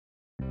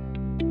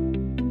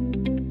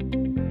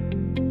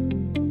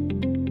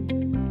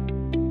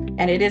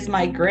and it is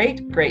my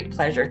great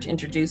pleasure to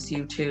introduce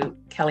you to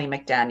Kelly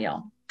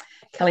McDaniel.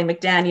 Kelly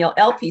McDaniel,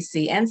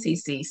 LPC,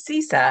 NCC,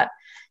 CSAT.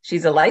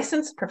 She's a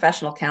licensed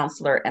professional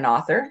counselor and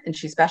author, and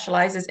she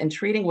specializes in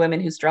treating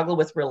women who struggle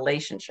with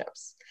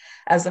relationships.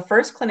 As the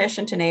first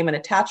clinician to name an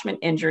attachment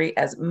injury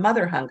as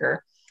mother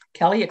hunger,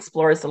 Kelly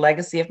explores the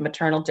legacy of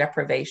maternal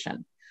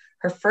deprivation.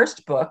 Her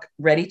first book,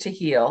 Ready to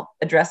Heal,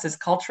 addresses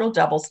cultural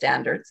double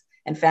standards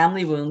and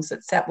family wounds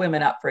that set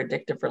women up for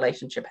addictive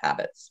relationship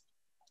habits.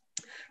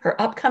 Her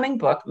upcoming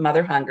book,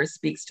 Mother Hunger,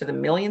 speaks to the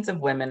millions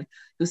of women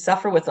who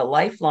suffer with a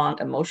lifelong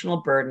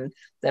emotional burden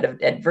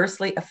that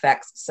adversely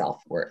affects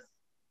self-worth.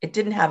 It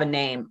didn't have a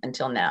name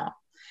until now.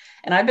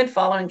 And I've been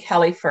following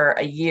Kelly for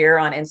a year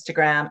on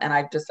Instagram, and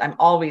I'm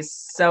always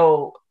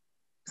so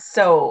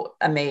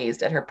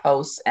amazed at her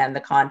posts and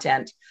the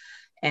content.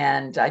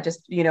 And I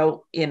just,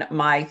 in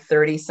my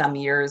 30 some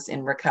years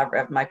in recovery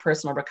of my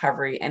personal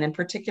recovery, and in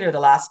particular, the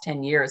last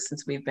 10 years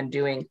since we've been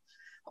doing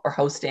or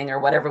hosting or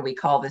whatever we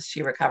call this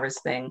She Recovers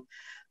thing,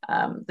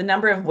 the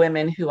number of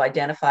women who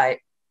identify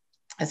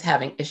as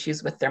having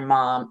issues with their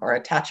mom or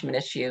attachment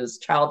issues,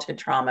 childhood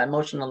trauma,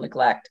 emotional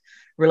neglect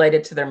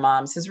related to their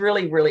moms has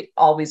really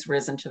always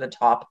risen to the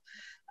top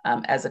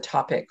as a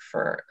topic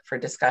for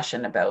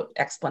discussion about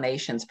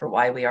explanations for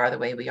why we are the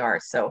way we are.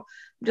 So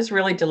I'm just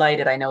really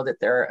delighted. I know that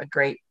there are a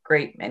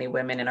great many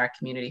women in our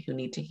community who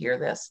need to hear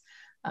this,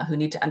 who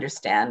need to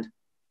understand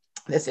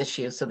this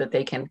issue so that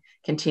they can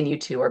continue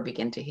to or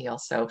begin to heal.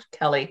 So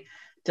Kelly,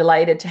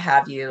 delighted to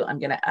have you. I'm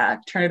going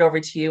to turn it over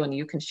to you, and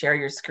you can share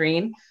your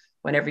screen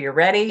whenever you're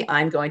ready.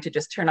 I'm going to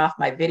just turn off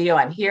my video.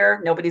 I'm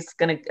here. Nobody's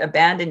going to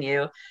abandon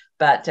you,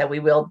 but we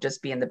will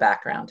just be in the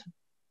background.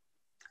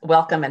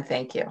 Welcome and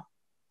thank you.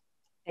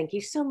 Thank you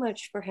so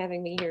much for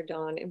having me here,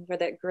 Dawn, and for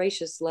that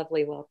gracious,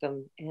 lovely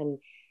welcome. And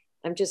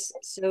I'm just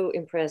so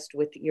impressed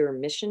with your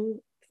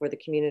mission for the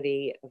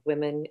community of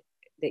women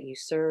that you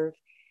serve,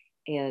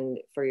 and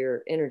for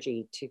your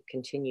energy to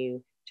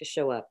continue to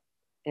show up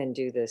and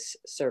do this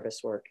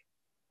service work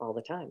all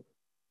the time.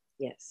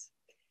 Yes.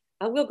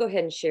 I will go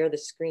ahead and share the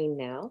screen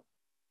now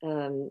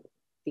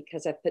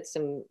because I've put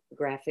some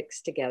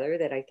graphics together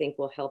that I think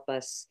will help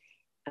us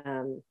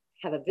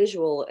have a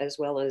visual as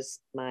well as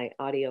my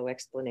audio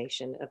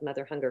explanation of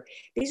Mother Hunger.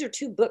 These are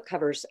two book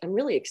covers. I'm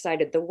really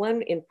excited. The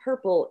one in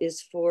purple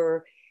is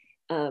for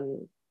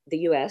the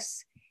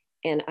US.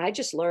 And I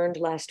just learned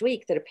last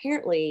week that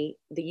apparently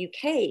the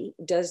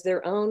UK does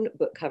their own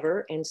book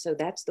cover. And so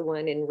that's the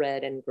one in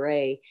red and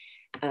gray.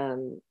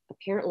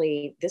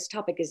 Apparently this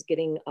topic is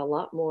getting a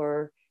lot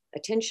more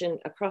attention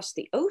across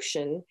the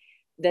ocean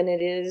than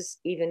it is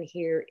even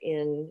here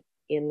in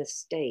the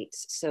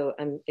States. So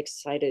I'm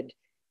excited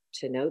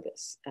to know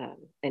this, and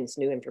it's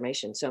new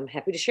information. So I'm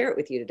happy to share it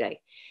with you today.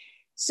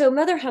 So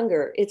Mother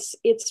Hunger, it's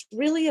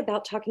really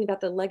about talking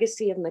about the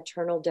legacy of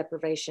maternal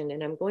deprivation.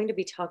 And I'm going to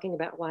be talking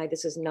about why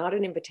this is not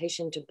an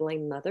invitation to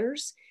blame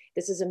mothers.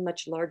 This is a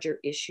much larger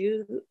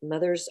issue.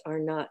 Mothers are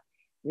not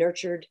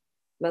nurtured.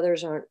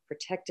 Mothers aren't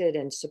protected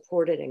and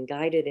supported and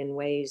guided in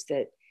ways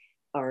that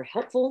are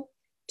helpful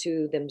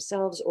to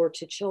themselves or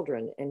to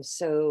children. And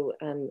so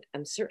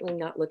I'm certainly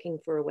not looking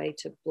for a way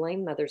to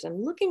blame mothers.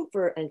 I'm looking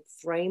for a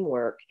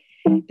framework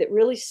that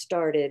really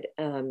started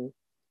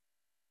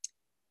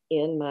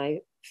in my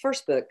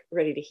first book,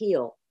 Ready to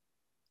Heal.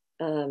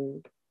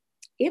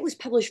 It was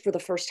published for the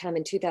first time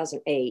in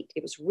 2008.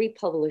 It was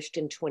republished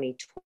in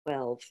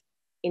 2012.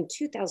 In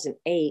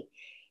 2008,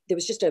 there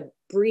was just a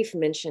brief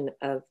mention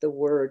of the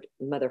word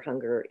mother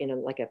hunger in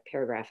like a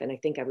paragraph. And I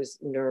think I was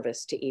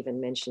nervous to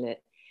even mention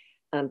it.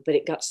 But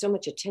it got so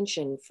much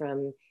attention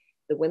from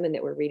the women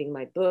that were reading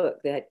my book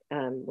that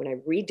when I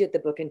redid the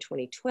book in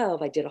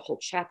 2012, I did a whole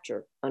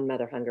chapter on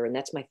mother hunger. And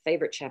that's my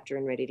favorite chapter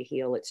in Ready to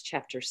Heal. It's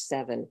chapter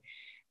 7.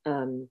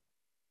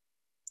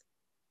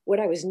 What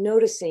I was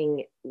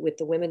noticing with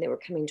the women that were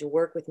coming to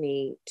work with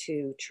me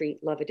to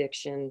treat love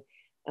addiction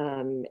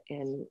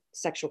and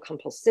sexual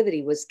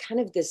compulsivity was kind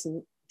of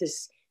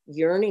this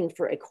yearning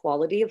for a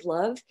quality of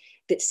love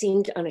that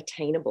seemed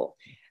unattainable.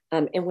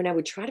 And when I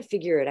would try to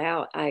figure it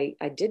out, I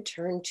did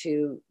turn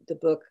to the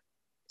book.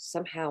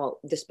 Somehow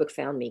this book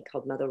found me,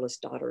 called Motherless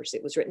Daughters.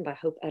 It was written by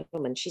Hope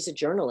Edelman. She's a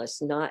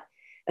journalist, not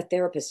a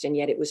therapist. And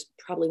yet it was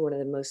probably one of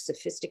the most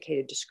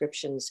sophisticated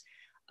descriptions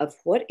of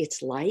what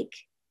it's like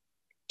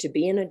to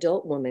be an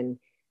adult woman,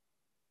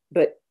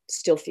 but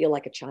still feel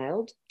like a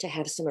child, to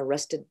have some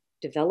arrested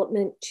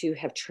development, to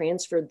have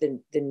transferred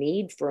the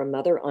need for a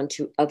mother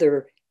onto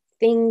other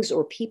things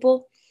or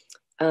people,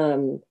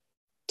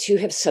 to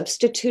have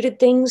substituted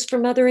things for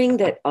mothering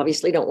that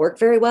obviously don't work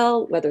very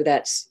well, whether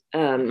that's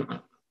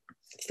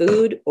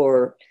food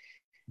or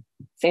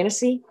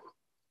fantasy.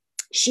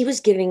 She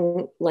was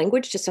giving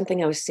language to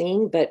something I was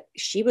seeing, but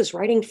she was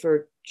writing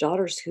for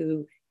daughters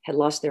who had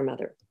lost their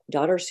mother,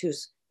 daughters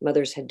whose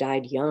mothers had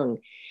died young.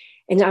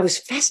 And I was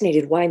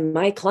fascinated why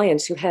my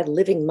clients who had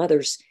living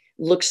mothers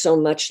looked so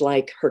much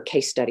like her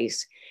case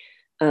studies.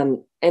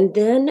 And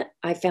then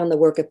I found the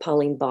work of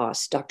Pauline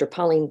Boss. Dr.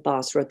 Pauline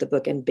Boss wrote the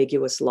book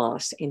Ambiguous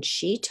Loss, and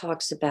she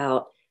talks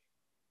about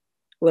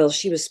Well,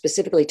 she was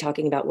specifically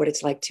talking about what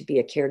it's like to be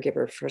a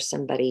caregiver for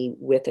somebody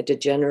with a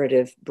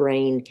degenerative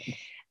brain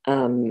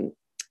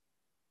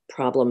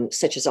problem,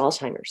 such as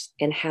Alzheimer's,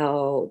 and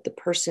how the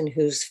person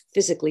who's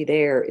physically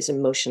there is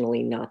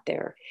emotionally not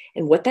there,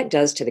 and what that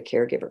does to the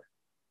caregiver.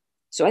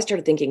 So I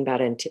started thinking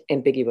about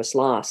ambiguous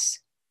loss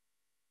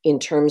in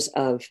terms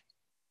of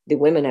the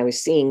women I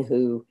was seeing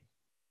who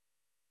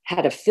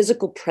had a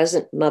physical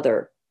present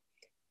mother,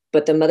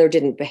 but the mother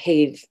didn't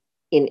behave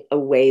in a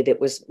way that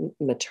was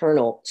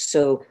maternal.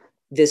 So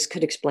this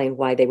could explain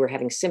why they were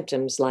having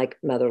symptoms like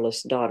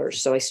motherless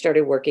daughters. So I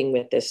started working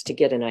with this to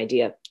get an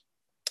idea.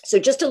 So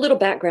just a little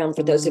background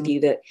for those of you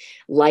that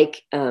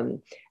like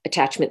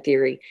attachment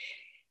theory.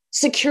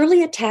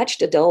 Securely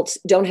attached adults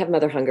don't have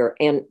mother hunger.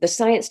 And the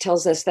science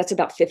tells us that's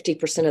about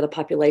 50% of the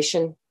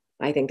population.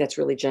 I think that's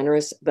really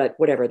generous, but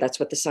whatever, that's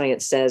what the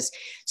science says.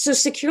 So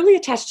securely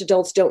attached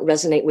adults don't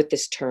resonate with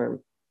this term.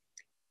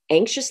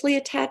 Anxiously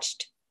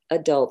attached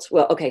adults,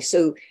 well, okay,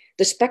 so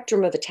the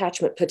spectrum of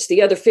attachment puts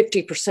the other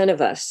 50% of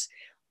us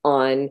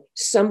on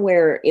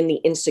somewhere in the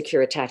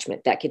insecure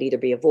attachment. That could either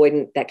be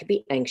avoidant, that could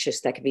be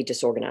anxious, that could be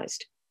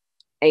disorganized.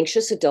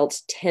 Anxious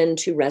adults tend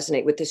to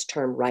resonate with this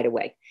term right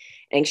away.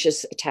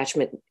 Anxious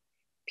attachment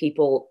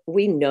people,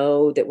 we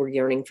know that we're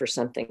yearning for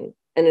something.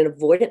 And an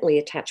avoidantly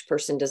attached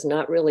person does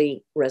not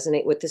really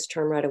resonate with this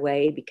term right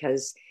away,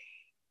 because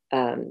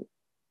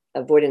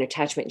avoidant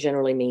attachment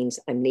generally means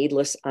I'm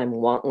needless, I'm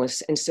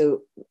wantless. And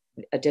so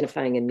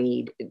identifying a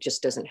need, it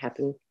just doesn't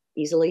happen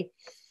easily.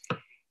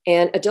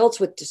 And adults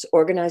with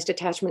disorganized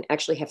attachment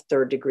actually have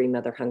third degree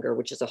mother hunger,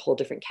 which is a whole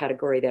different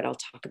category that I'll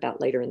talk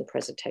about later in the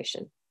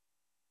presentation.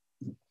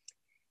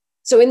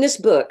 So in this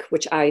book,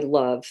 which I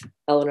love,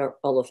 Eleanor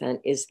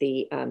Oliphant is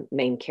the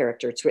main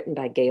character. It's written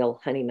by Gail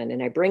Honeyman.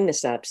 And I bring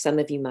this up. Some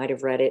of you might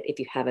have read it. If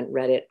you haven't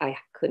read it, I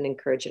couldn't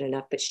encourage it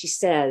enough. But she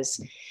says,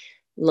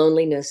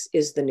 loneliness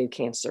is the new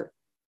cancer.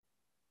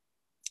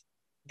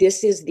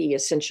 This is the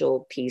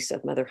essential piece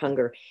of mother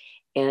hunger.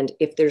 And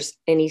if there's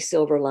any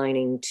silver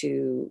lining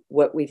to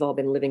what we've all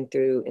been living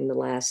through in the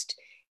last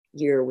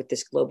year with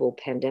this global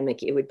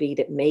pandemic, it would be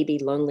that maybe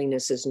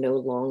loneliness is no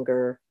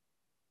longer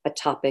a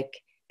topic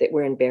that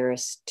we're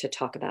embarrassed to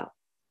talk about.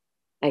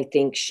 I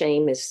think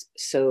shame is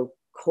so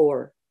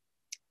core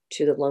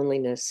to the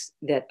loneliness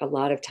that a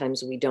lot of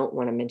times we don't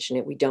want to mention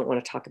it. We don't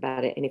want to talk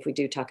about it. And if we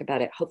do talk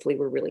about it, hopefully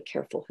we're really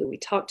careful who we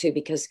talk to,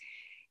 because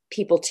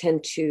people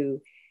tend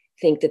to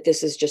think that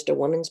this is just a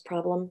woman's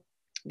problem,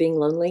 being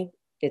lonely.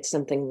 It's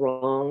something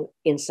wrong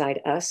inside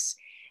us.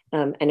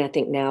 And I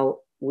think now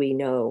we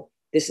know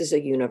this is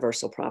a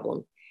universal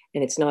problem,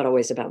 and it's not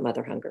always about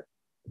mother hunger.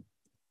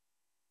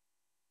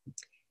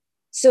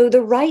 So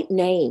the right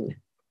name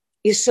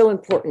is so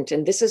important.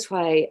 And this is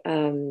why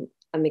I'm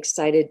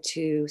excited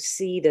to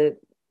see the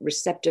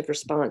receptive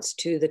response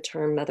to the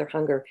term mother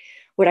hunger.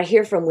 What I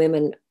hear from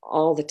women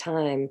all the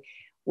time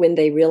when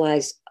they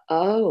realize,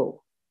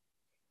 oh,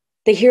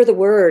 they hear the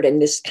word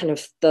and this kind of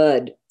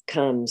thud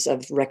comes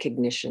of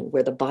recognition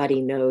where the body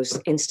knows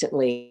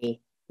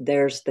instantly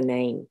there's the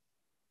name.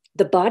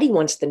 The body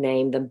wants the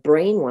name, the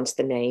brain wants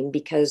the name,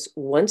 because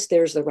once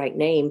there's the right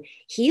name,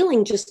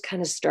 healing just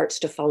kind of starts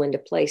to fall into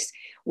place.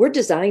 We're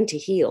designed to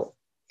heal,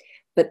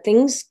 but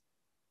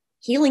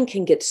healing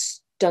can get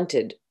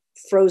stunted.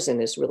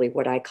 Frozen is really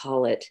what I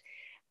call it,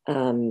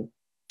 when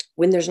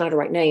there's not a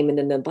right name, and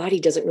then the body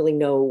doesn't really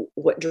know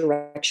what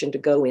direction to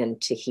go in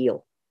to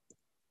heal.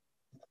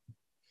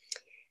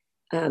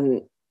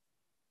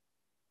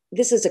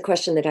 This is a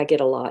question that I get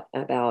a lot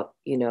about,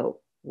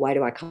 why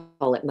do I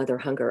call it mother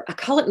hunger? I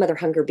call it mother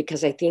hunger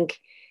because I think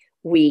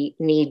we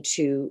need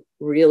to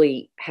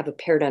really have a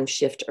paradigm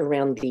shift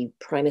around the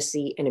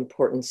primacy and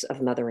importance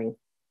of mothering.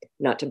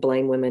 Not to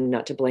blame women,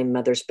 not to blame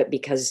mothers, but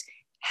because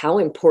how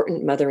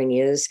important mothering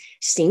is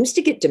seems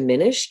to get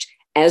diminished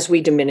as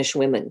we diminish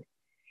women.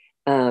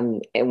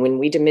 And when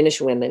we diminish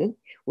women,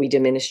 we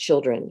diminish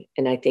children.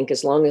 And I think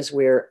as long as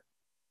we're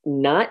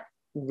not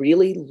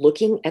really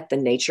looking at the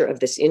nature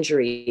of this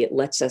injury, it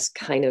lets us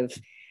kind of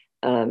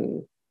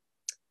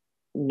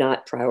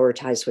not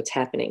prioritize what's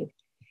happening.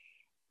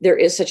 There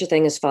is such a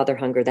thing as father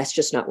hunger. That's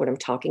just not what I'm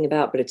talking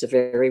about, but it's a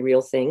very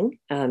real thing.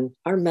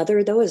 Our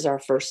mother, though, is our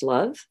first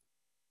love,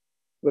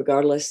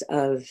 regardless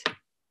of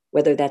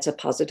whether that's a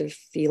positive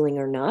feeling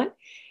or not.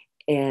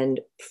 And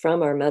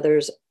from our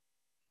mother's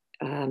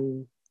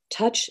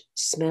touch,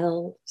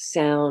 smell,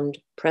 sound,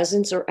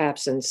 presence or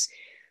absence,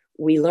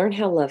 we learn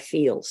how love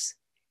feels.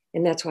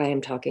 And that's why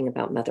I'm talking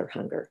about mother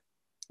hunger.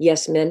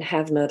 Yes, men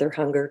have mother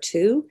hunger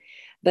too,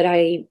 but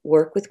I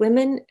work with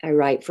women, I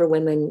write for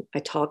women, I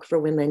talk for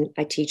women,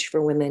 I teach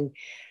for women.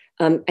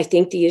 I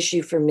think the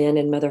issue for men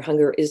and mother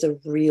hunger is a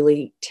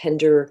really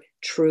tender,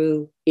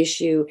 true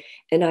issue.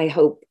 And I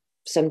hope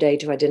someday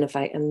to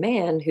identify a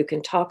man who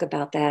can talk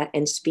about that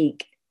and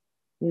speak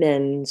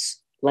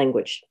men's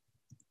language.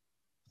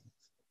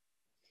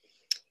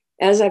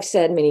 As I've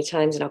said many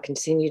times, and I'll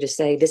continue to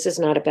say, this is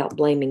not about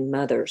blaming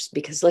mothers,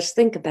 because let's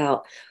think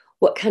about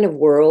what kind of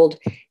world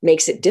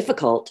makes it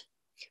difficult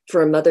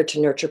for a mother to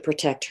nurture,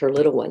 protect her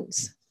little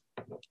ones.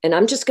 And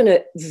I'm just going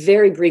to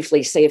very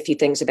briefly say a few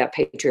things about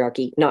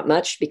patriarchy, not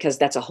much because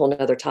that's a whole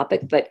nother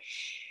topic, but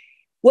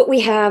what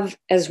we have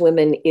as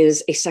women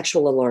is a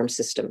sexual alarm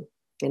system.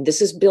 And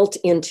this is built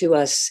into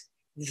us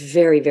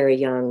very, very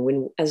young.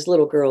 When, as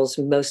little girls,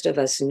 most of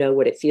us know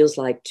what it feels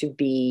like to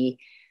be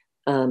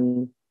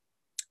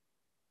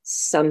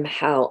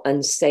somehow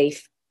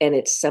unsafe. And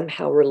it's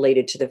somehow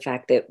related to the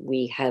fact that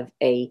we have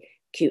a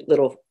cute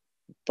little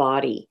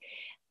body.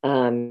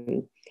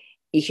 You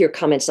hear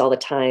comments all the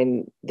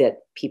time that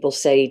people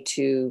say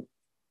to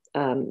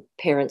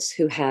parents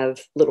who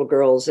have little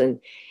girls, and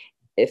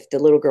if the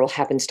little girl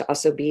happens to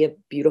also be a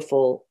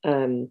beautiful,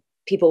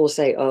 people will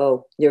say,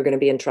 oh, you're going to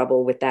be in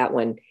trouble with that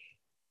one.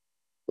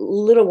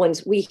 Little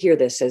ones, we hear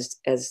this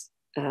as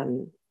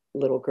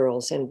little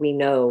girls, and we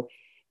know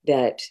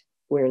that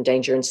we're in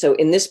danger. And so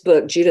in this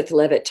book, Judith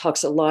Levitt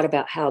talks a lot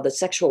about how the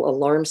sexual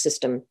alarm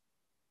system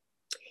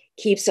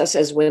keeps us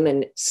as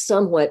women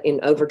somewhat in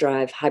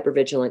overdrive,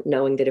 hypervigilant,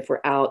 knowing that if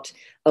we're out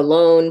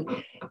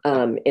alone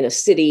in a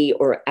city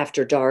or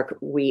after dark,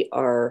 we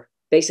are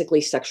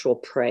basically sexual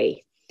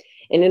prey.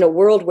 And in a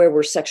world where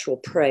we're sexual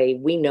prey,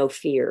 we know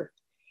fear.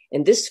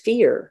 And this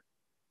fear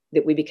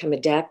that we become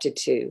adapted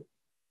to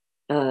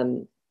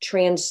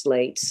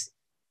translates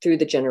through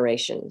the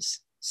generations.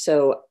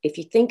 So if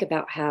you think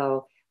about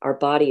how our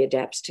body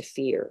adapts to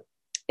fear,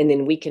 and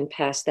then we can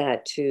pass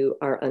that to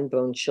our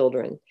unborn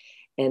children,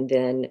 and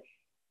then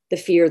the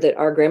fear that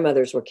our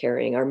grandmothers were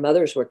carrying, our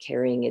mothers were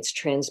carrying, it's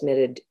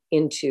transmitted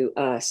into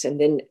us. And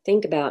then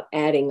think about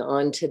adding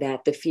on to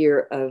that the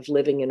fear of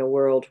living in a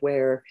world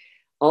where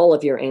all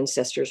of your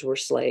ancestors were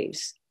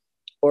slaves,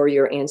 or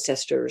your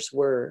ancestors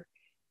were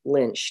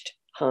lynched,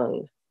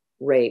 hung,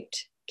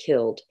 raped,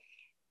 killed,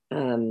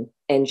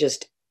 and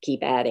just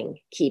keep adding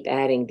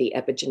the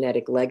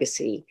epigenetic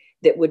legacy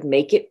that would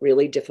make it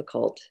really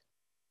difficult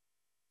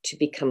to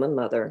become a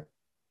mother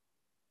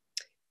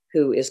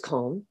who is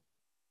calm,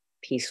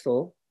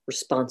 peaceful,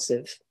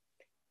 responsive,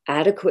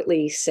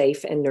 adequately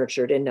safe and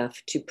nurtured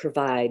enough to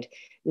provide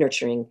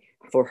nurturing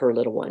for her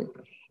little one.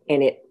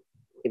 And it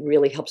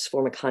really helps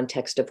form a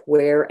context of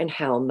where and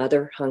how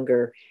mother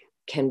hunger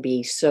can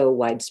be so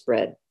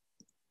widespread.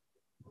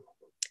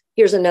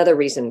 Here's another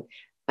reason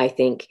I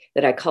think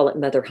that I call it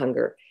mother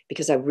hunger,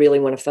 because I really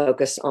want to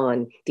focus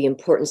on the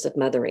importance of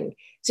mothering.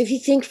 So if you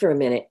think for a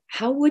minute,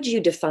 how would you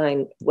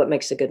define what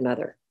makes a good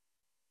mother?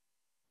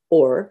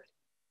 Or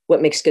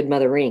what makes good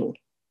mothering?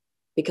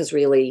 Because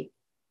really,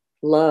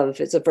 love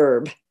is a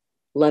verb,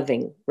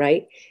 loving,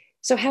 right?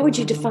 So how would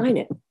you define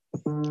it?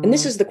 And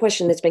this is the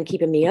question that's been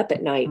keeping me up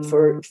at night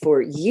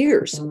for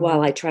years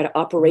while I try to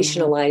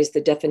operationalize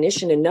the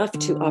definition enough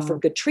to offer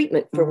good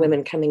treatment for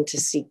women coming to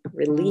seek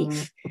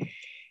relief.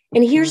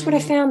 And here's what I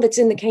found that's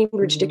in the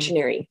Cambridge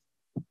Dictionary.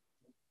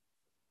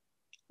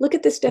 Look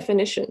at this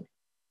definition.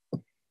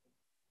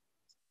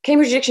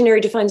 Cambridge Dictionary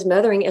defines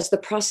mothering as the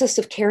process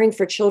of caring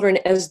for children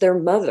as their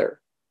mother,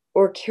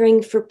 or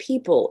caring for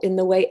people in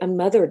the way a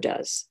mother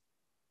does.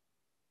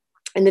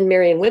 And then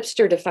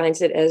Merriam-Webster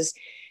defines it as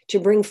to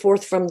bring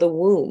forth from the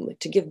womb,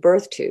 to give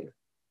birth to.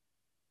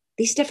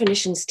 These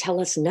definitions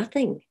tell us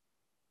nothing,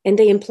 and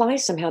they imply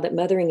somehow that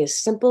mothering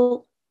is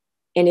simple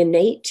and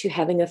innate to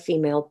having a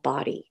female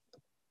body.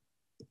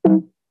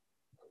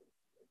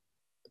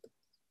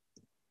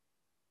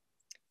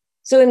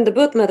 So in the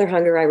book, Mother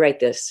Hunger, I write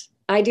this: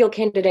 ideal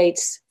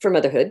candidates for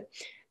motherhood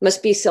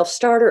must be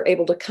self-starter,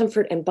 able to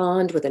comfort and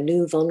bond with a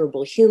new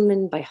vulnerable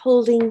human by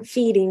holding,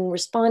 feeding,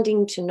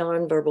 responding to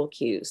nonverbal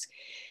cues.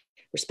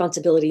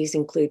 Responsibilities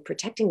include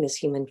protecting this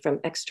human from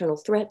external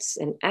threats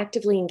and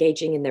actively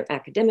engaging in their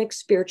academic,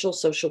 spiritual,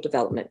 social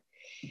development.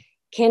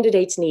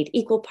 Candidates need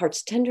equal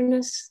parts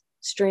tenderness,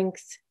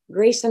 strength,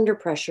 grace under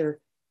pressure,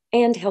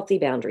 and healthy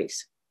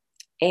boundaries.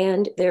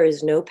 And there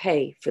is no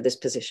pay for this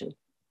position.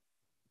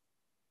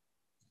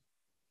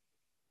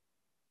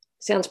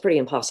 Sounds pretty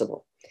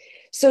impossible.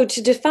 So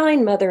to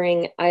define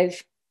mothering,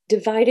 I've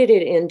divided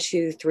it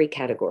into three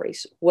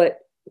categories. What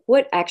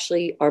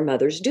actually are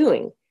mothers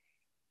doing?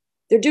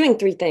 They're doing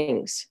three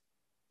things.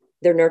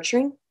 They're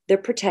nurturing, they're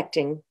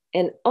protecting,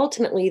 and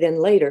ultimately then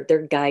later,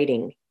 they're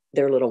guiding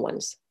their little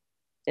ones.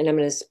 And I'm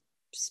going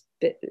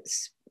to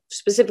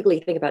specifically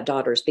think about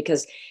daughters,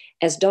 because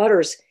as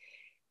daughters,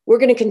 we're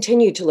going to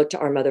continue to look to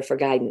our mother for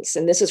guidance.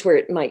 And this is where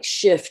it might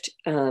shift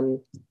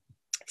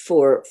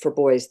for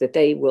boys, that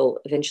they will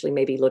eventually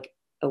maybe look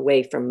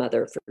away from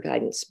mother for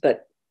guidance.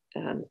 But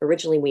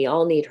originally, we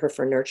all need her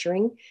for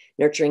nurturing.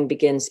 Nurturing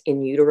begins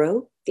in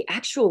utero. The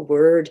actual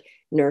word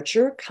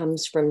nurture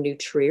comes from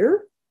nutrire,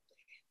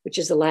 which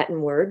is a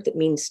Latin word that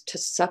means to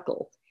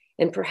suckle.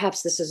 And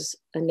perhaps this is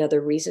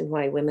another reason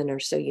why women are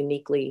so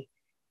uniquely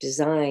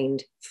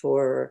designed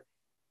for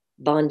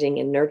bonding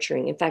and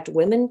nurturing. In fact,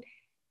 women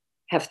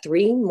have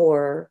 3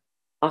 more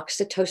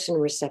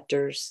oxytocin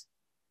receptors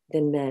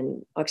than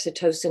men.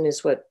 Oxytocin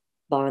is what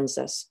bonds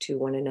us to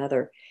one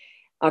another.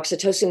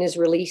 Oxytocin is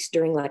released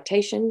during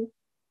lactation,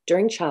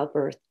 during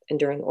childbirth, and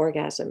during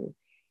orgasm.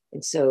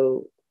 And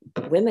so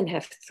women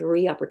have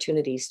 3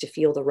 opportunities to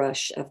feel the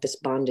rush of this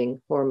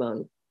bonding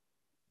hormone.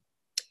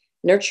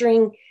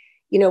 Nurturing,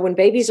 when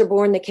babies are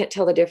born, they can't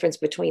tell the difference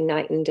between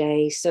night and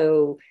day.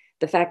 So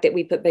the fact that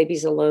we put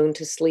babies alone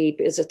to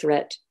sleep is a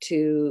threat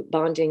to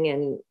bonding,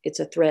 and it's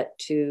a threat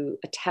to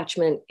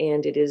attachment,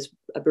 and it is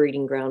a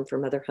breeding ground for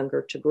mother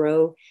hunger to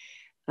grow.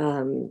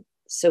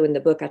 So in the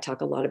book, I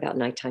talk a lot about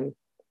nighttime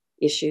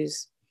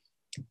issues.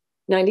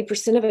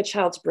 90% of a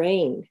child's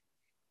brain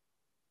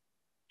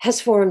has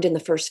formed in the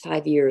first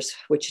 5 years,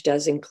 which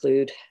does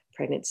include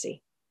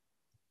pregnancy.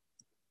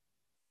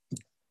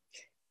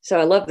 So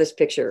I love this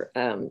picture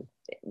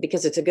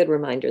because it's a good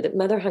reminder that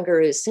mother hunger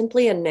is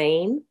simply a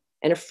name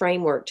and a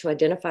framework to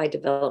identify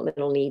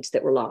developmental needs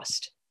that were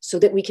lost so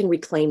that we can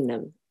reclaim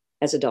them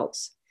as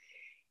adults.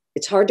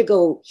 It's hard to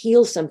go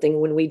heal something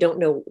when we don't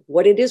know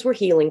what it is we're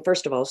healing,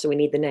 first of all, so we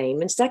need the name.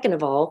 And second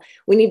of all,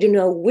 we need to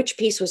know which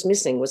piece was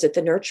missing. Was it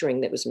the nurturing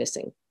that was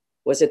missing?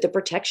 Was it the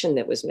protection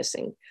that was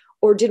missing?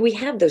 Or did we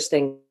have those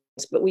things,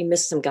 but we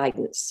missed some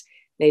guidance?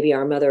 Maybe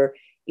our mother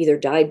either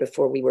died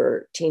before we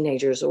were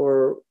teenagers,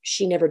 or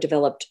she never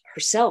developed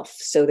herself,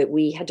 so that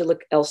we had to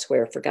look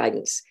elsewhere for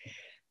guidance.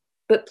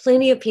 But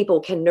plenty of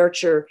people can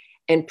nurture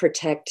and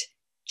protect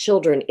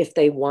children if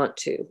they want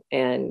to.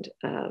 And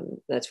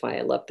that's why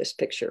I love this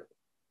picture.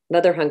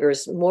 Mother hunger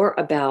is more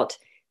about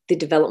the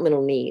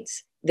developmental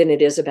needs than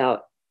it is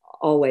about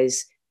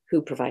always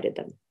who provided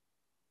them.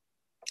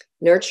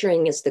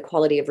 Nurturing is the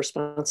quality of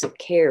responsive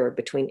care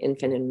between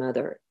infant and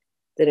mother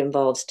that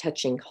involves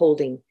touching,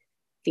 holding,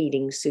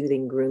 feeding,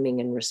 soothing, grooming,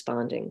 and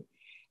responding.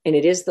 And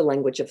it is the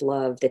language of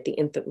love that the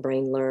infant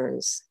brain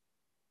learns.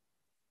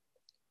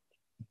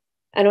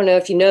 I don't know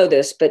if you know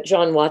this, but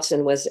John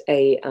Watson was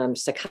a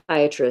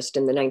psychiatrist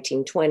in the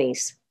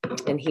 1920s,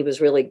 and he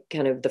was really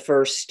kind of the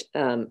first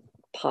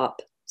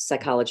pop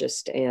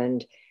psychologist,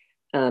 and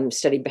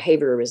studied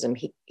behaviorism.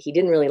 He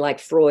didn't really like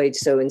Freud,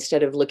 so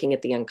instead of looking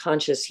at the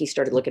unconscious, he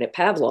started looking at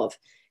Pavlov,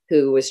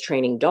 who was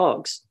training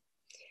dogs.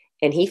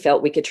 And he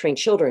felt we could train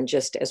children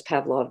just as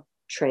Pavlov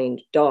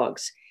trained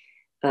dogs.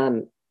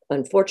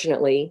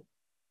 Unfortunately,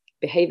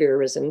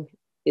 behaviorism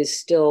is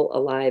still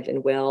alive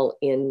and well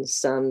in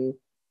some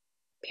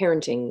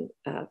parenting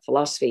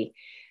philosophy,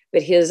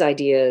 but his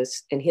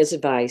ideas and his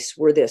advice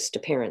were this to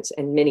parents,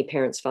 and many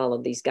parents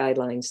followed these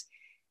guidelines.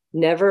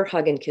 Never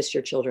hug and kiss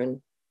your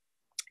children.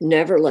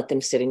 Never let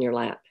them sit in your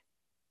lap.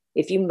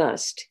 If you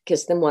must,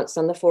 kiss them once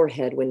on the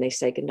forehead when they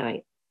say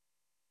goodnight.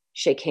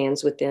 Shake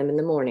hands with them in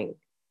the morning.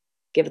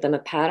 Give them a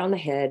pat on the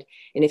head,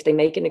 and if they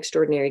make an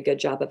extraordinary good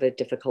job of a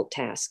difficult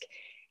task.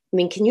 I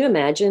mean, can you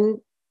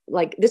imagine?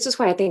 Like, this is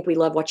why I think we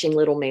love watching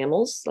little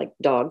mammals like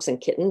dogs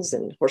and kittens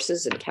and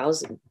horses and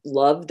cows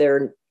love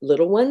their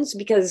little ones,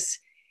 because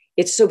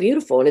it's so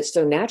beautiful and it's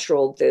so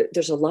natural.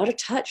 There's a lot of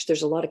touch.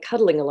 There's a lot of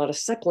cuddling, a lot of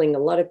suckling, a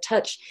lot of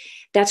touch.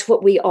 That's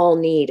what we all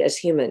need as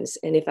humans.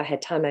 And if I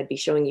had time, I'd be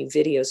showing you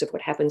videos of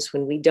what happens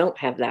when we don't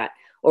have that,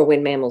 or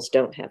when mammals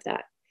don't have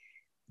that.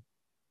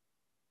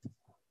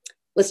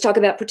 Let's talk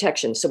about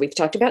protection. So we've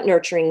talked about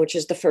nurturing, which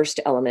is the first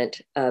element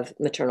of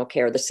maternal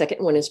care. The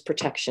second one is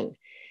protection.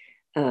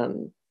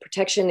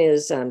 Protection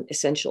is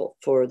essential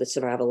for the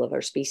survival of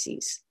our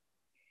species.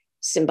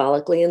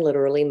 Symbolically and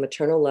literally,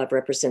 maternal love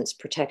represents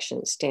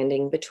protection,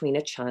 standing between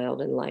a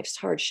child and life's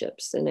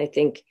hardships. And I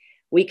think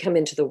we come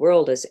into the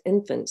world as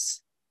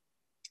infants,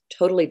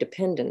 totally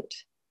dependent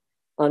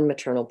on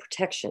maternal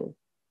protection.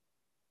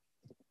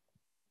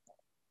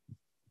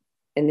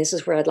 And this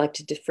is where I'd like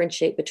to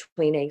differentiate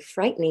between a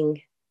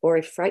frightening or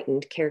a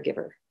frightened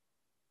caregiver.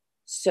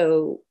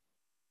 So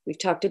we've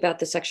talked about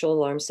the sexual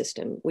alarm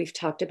system. We've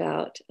talked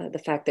about the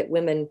fact that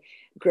women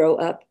grow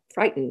up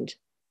frightened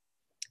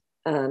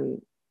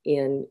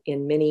in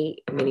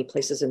many, many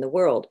places in the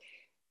world.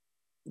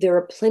 There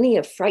are plenty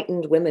of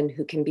frightened women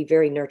who can be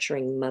very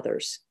nurturing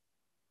mothers.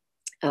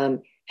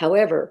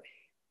 However,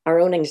 our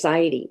own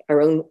anxiety,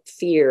 our own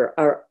fear,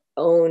 our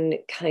own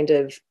kind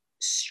of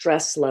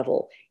stress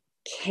level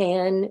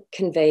can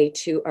convey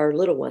to our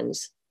little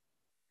ones,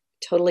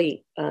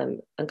 totally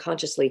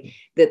unconsciously,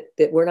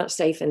 that we're not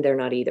safe and they're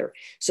not either.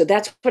 So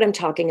that's what I'm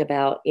talking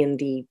about in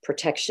the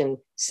protection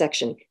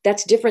section.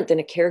 That's different than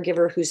a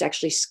caregiver who's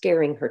actually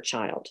scaring her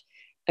child,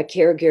 a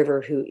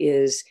caregiver who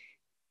is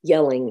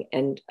yelling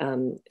and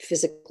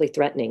physically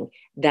threatening.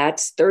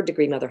 That's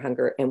third-degree mother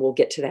hunger, and we'll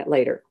get to that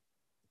later.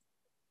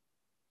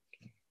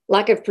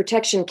 Lack of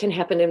protection can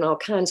happen in all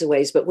kinds of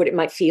ways, but what it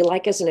might feel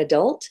like as an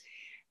adult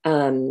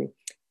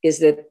is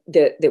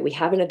that we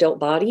have an adult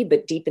body,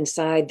 but deep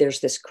inside there's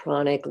this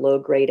chronic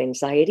low-grade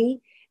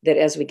anxiety that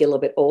as we get a little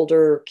bit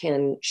older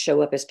can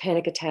show up as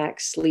panic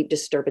attacks, sleep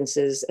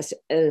disturbances,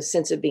 a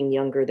sense of being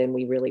younger than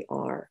we really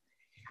are.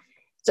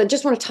 So I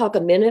just want to talk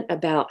a minute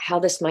about how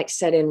this might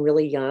set in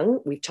really young.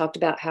 We've talked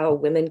about how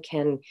women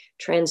can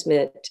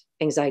transmit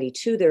anxiety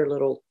to their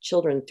little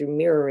children through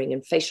mirroring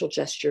and facial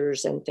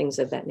gestures and things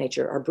of that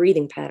nature, our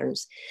breathing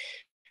patterns.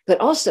 But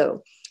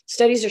also,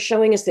 studies are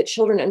showing us that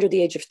children under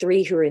the age of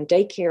 3 who are in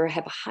daycare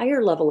have a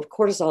higher level of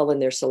cortisol in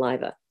their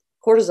saliva.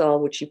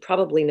 Cortisol, which you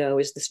probably know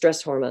is the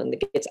stress hormone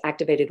that gets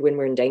activated when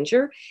we're in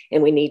danger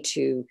and we need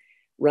to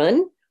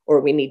run or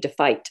we need to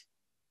fight,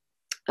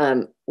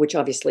 which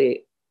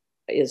obviously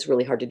is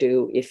really hard to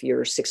do if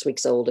you're 6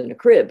 weeks old in a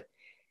crib.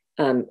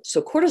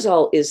 So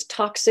cortisol is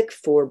toxic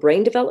for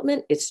brain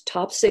development. It's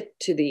toxic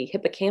to the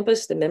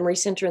hippocampus, the memory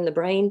center in the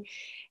brain.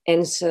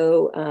 And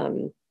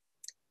so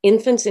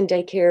infants in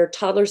daycare,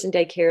 toddlers in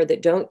daycare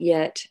that don't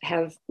yet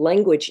have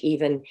language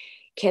even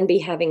can be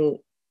having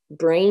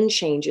brain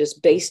changes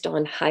based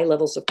on high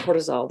levels of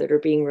cortisol that are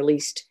being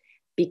released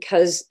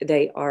because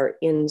they are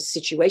in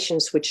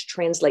situations which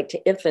translate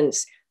to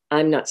infants,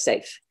 I'm not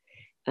safe,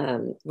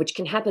 which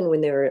can happen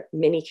when there are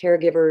many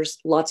caregivers,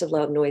 lots of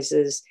loud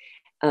noises,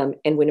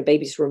 and when a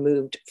baby's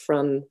removed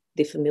from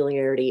the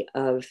familiarity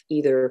of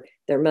either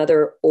their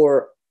mother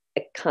or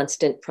a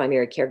constant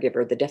primary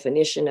caregiver. The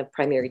definition of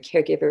primary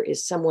caregiver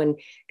is someone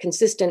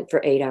consistent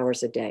for 8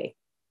 hours a day.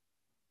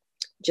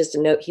 Just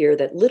a note here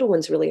that little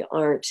ones really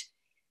aren't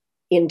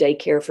in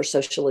daycare for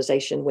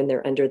socialization when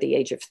they're under the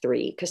age of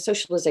 3, because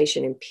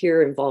socialization and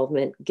peer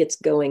involvement gets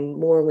going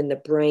more when the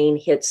brain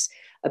hits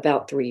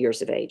about 3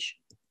 years of age.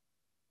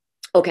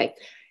 Okay,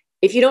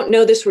 if you don't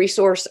know this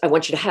resource, I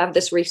want you to have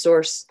this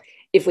resource.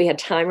 If we had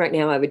time right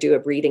now, I would do a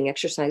breathing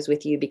exercise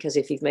with you, because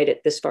if you've made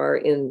it this far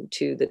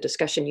into the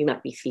discussion, you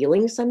might be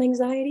feeling some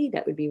anxiety.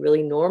 That would be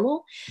really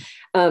normal.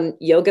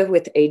 Yoga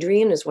with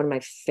Adrienne is one of my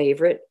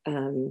favorite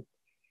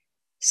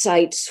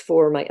sites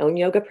for my own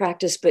yoga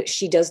practice, but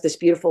she does this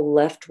beautiful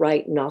left,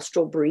 right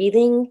nostril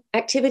breathing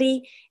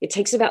activity. It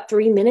takes about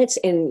 3 minutes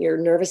and your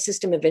nervous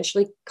system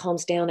eventually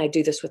calms down. I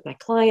do this with my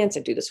clients. I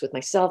do this with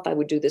myself. I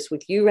would do this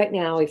with you right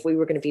now if we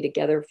were going to be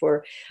together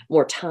for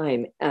more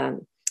time.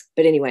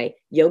 But anyway,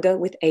 yoga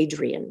with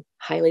Adrienne,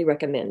 highly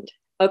recommend.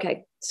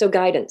 Okay, so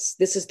guidance.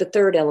 This is the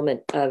third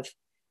element of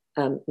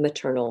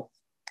maternal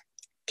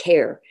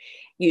care.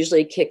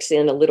 Usually kicks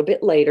in a little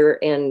bit later,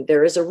 and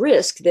there is a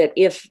risk that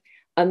if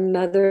a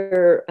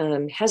mother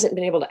hasn't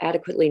been able to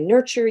adequately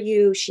nurture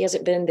you, she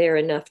hasn't been there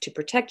enough to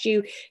protect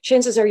you,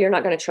 chances are you're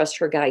not going to trust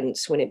her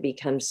guidance when it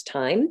becomes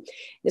time.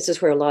 This is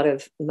where a lot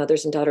of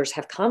mothers and daughters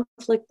have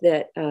conflict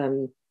that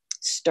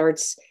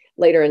starts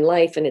later in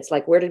life. And it's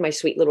like, where did my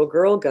sweet little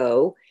girl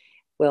go?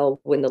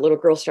 Well, when the little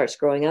girl starts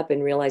growing up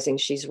and realizing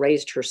she's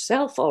raised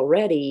herself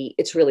already,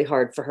 it's really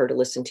hard for her to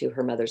listen to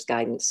her mother's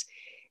guidance.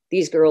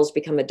 These girls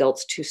become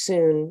adults too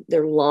soon.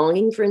 They're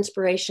longing for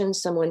inspiration,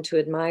 someone to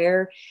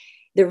admire.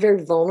 They're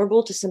very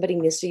vulnerable to somebody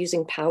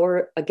misusing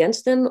power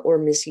against them or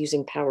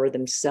misusing power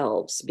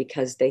themselves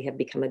because they have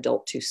become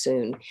adult too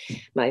soon.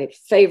 My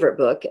favorite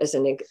book as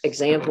an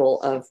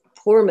example of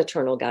poor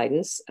maternal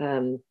guidance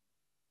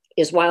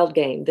is Wild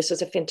Game. This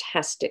is a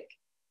fantastic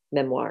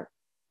memoir.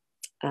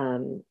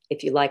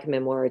 If you like a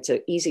memoir, it's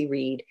an easy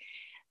read.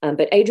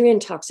 But Adrienne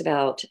talks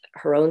about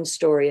her own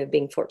story of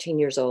being 14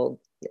 years old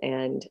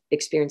and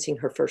experiencing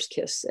her first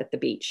kiss at the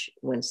beach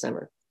one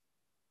summer.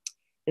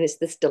 And it's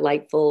this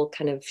delightful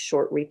kind of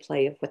short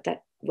replay of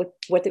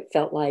what it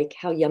felt like,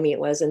 how yummy it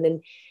was. And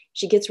then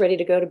she gets ready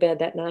to go to bed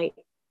that night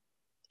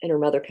and her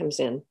mother comes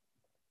in.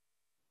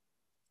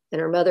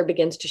 And her mother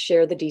begins to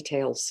share the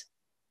details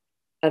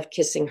of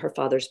kissing her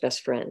father's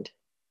best friend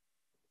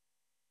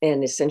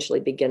and essentially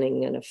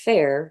beginning an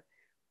affair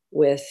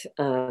with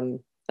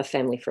a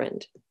family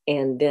friend.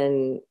 And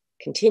then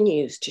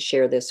continues to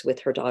share this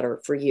with her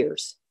daughter for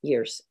years.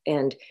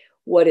 And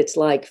what it's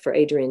like for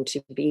Adrienne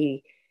to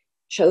be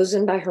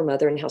chosen by her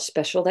mother and how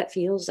special that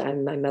feels.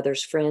 I'm my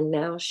mother's friend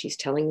now. She's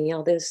telling me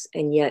all this,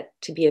 and yet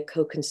to be a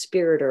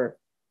co-conspirator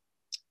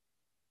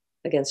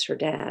against her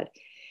dad.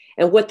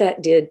 And what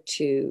that did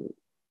to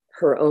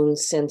her own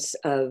sense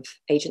of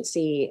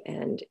agency.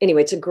 And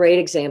anyway, it's a great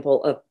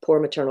example of poor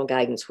maternal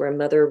guidance where a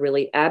mother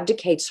really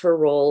abdicates her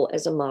role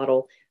as a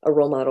model, a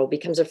role model,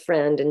 becomes a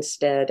friend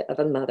instead of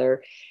a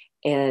mother.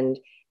 And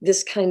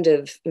this kind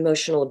of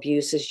emotional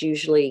abuse is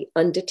usually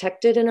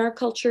undetected in our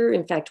culture.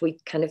 In fact, we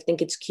kind of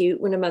think it's cute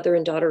when a mother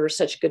and daughter are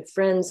such good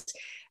friends,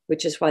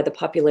 which is why the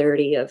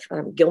popularity of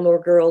Gilmore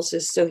Girls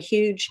is so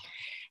huge.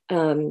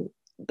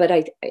 But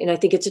I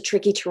think it's a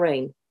tricky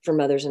terrain for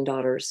mothers and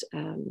daughters.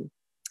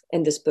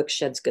 And this book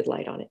sheds good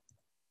light on it.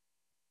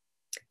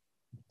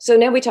 So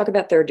now we talk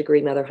about third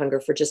degree mother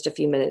hunger for just a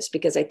few minutes,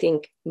 because I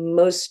think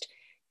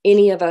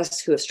any of us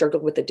who have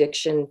struggled with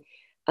addiction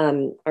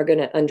are going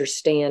to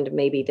understand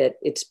maybe that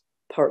it's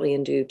partly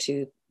due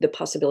to the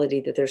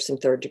possibility that there's some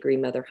third degree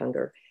mother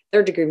hunger.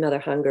 Third degree mother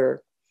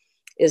hunger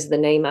is the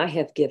name I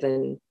have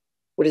given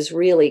what is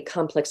really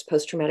complex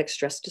post-traumatic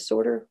stress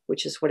disorder,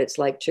 which is what it's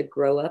like to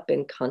grow up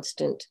in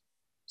constant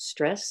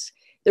stress.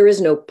 There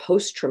is no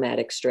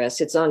post-traumatic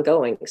stress, it's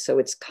ongoing, so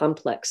it's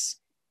complex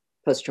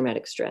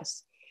post-traumatic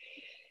stress.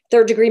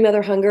 Third degree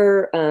mother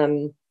hunger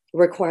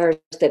requires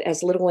that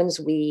as little ones,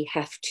 we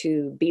have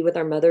to be with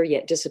our mother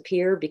yet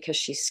disappear because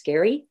she's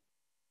scary.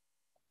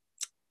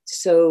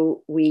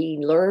 So we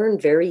learn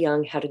very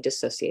young how to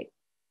dissociate.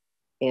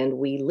 And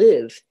we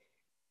live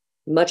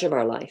much of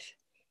our life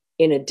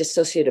in a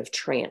dissociative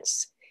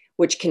trance,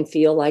 which can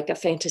feel like a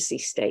fantasy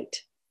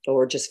state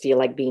or just feel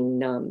like being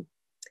numb.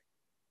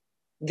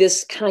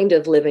 This kind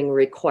of living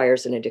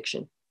requires an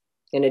addiction.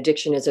 And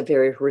addiction is a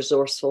very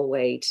resourceful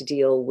way to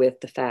deal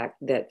with the fact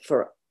that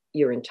for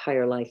your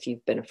entire life,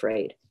 you've been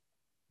afraid.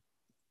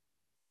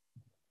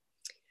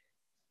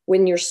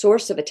 When your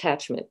source of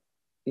attachment,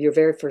 your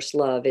very first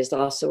love, is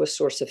also a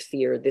source of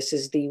fear, this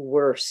is the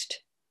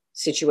worst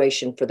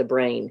situation for the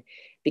brain,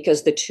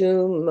 because the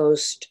two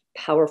most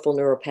powerful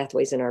neural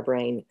pathways in our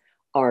brain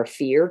are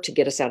fear, to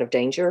get us out of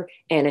danger,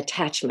 and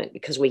attachment,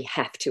 because we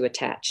have to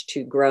attach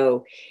to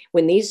grow.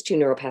 When these two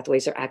neural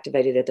pathways are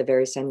activated at the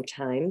very same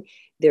time,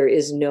 there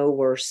is no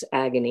worse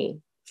agony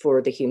for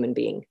the human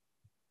being.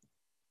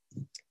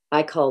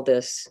 I call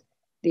this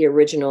the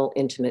original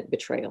intimate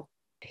betrayal.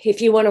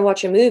 If you want to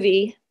watch a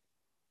movie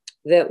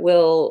that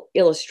will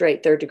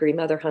illustrate third-degree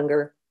mother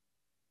hunger,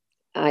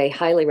 I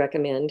highly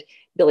recommend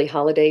Billie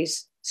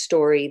Holiday's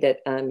story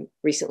that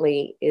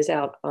recently is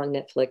out on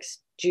Netflix,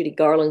 Judy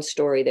Garland's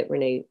story that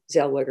Renee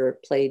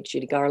Zellweger played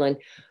Judy Garland,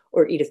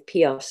 or Edith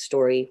Piaf's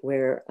story,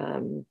 where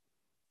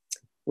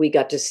we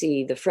got to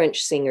see the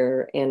French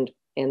singer and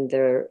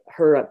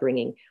her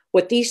upbringing.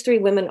 What these three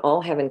women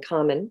all have in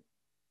common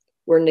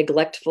were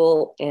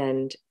neglectful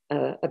and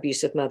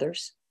abusive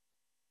mothers.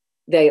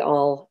 They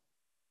all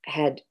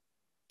had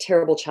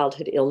terrible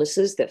childhood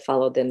illnesses that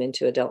followed them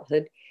into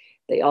adulthood.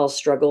 They all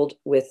struggled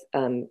with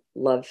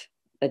love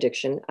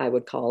addiction, I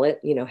would call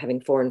it, having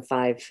 4 and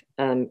 5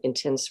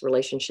 intense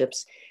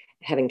relationships,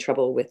 having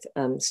trouble with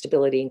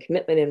stability and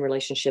commitment in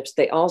relationships.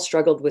 They all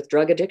struggled with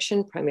drug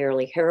addiction,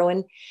 primarily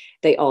heroin.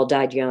 They all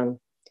died young.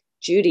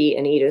 Judy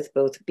and Edith,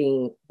 both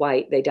being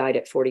white, they died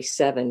at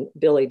 47.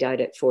 Billie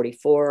died at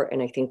 44.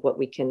 And I think what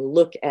we can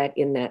look at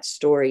in that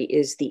story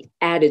is the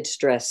added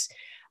stress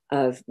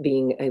of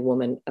being a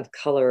woman of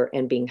color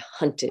and being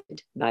hunted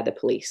by the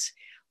police.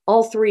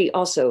 All three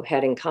also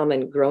had in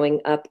common growing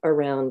up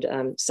around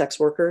sex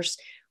workers,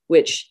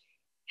 which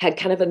had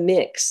kind of a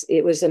mix.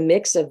 It was a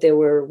mix of, there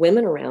were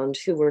women around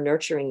who were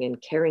nurturing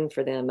and caring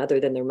for them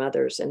other than their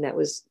mothers, and that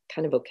was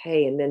kind of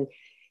okay. And then,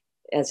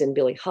 as in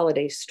Billie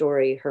Holiday's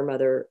story, her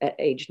mother at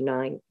age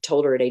 9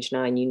 told her at age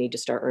 9, you need to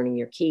start earning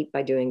your keep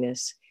by doing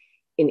this.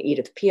 In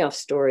Edith Piaf's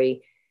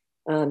story,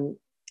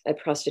 a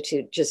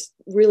prostitute just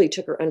really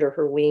took her under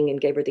her wing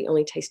and gave her the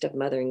only taste of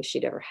mothering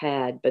she'd ever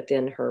had. But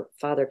then her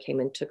father came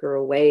and took her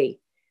away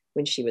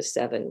when she was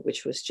 7,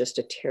 which was just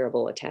a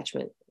terrible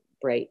attachment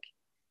break.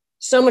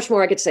 So much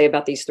more I could say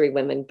about these three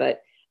women, but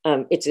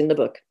it's in the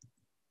book.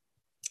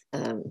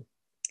 The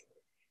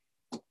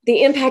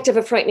impact of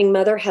a frightening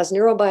mother has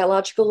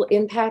neurobiological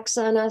impacts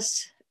on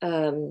us,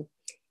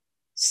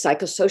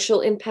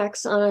 psychosocial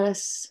impacts on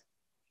us,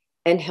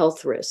 and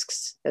health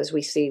risks, as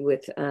we see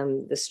with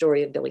the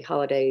story of Billie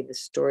Holiday, the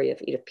story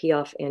of Edith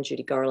Piaf and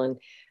Judy Garland.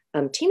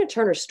 Tina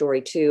Turner's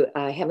story too,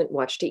 I haven't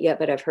watched it yet,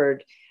 but I've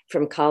heard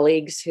from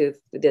colleagues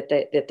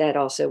that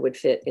also would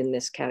fit in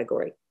this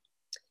category.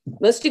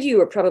 Most of you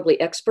are probably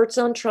experts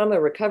on trauma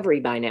recovery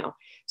by now.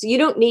 So you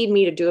don't need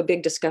me to do a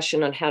big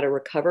discussion on how to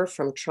recover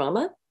from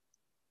trauma,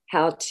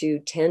 how to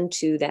tend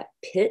to that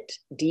pit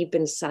deep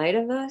inside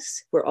of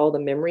us where all the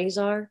memories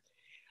are.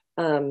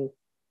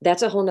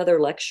 That's a whole nother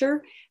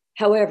lecture.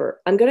 However,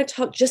 I'm going to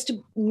talk just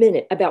a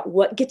minute about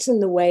what gets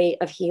in the way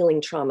of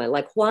healing trauma.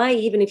 Like why,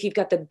 even if you've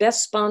got the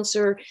best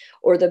sponsor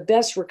or the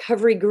best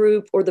recovery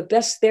group or the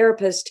best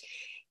therapist,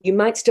 you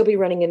might still be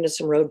running into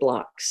some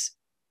roadblocks.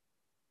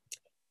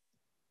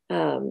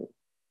 And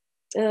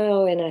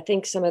I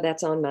think some of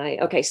that's on my,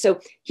 okay. So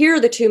here are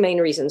the two main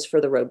reasons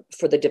for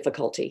the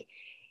difficulty.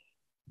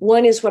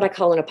 One is what I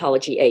call an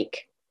apology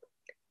ache.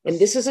 And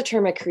this is a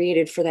term I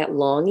created for that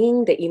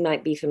longing that you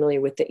might be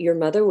familiar with, that your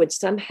mother would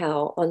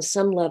somehow, on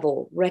some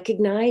level,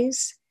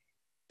 recognize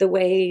the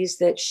ways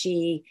that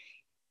she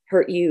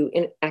hurt you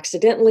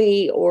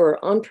accidentally or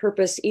on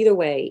purpose, either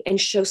way,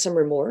 and show some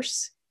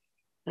remorse.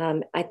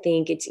 I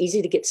think it's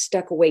easy to get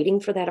stuck waiting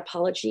for that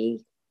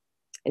apology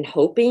and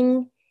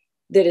hoping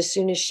that as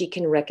soon as she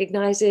can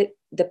recognize it,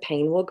 the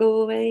pain will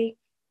go away.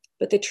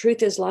 But the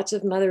truth is, lots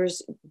of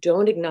mothers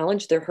don't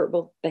acknowledge their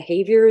hurtful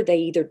behavior. They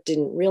either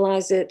didn't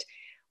realize it,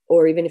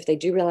 or even if they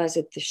do realize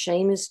it, the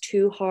shame is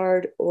too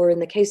hard. Or in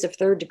the case of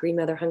third-degree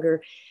mother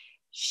hunger,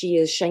 she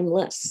is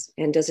shameless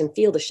and doesn't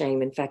feel the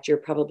shame. In fact, you're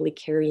probably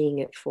carrying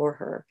it for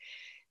her.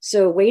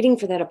 So waiting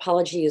for that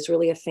apology is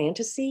really a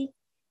fantasy.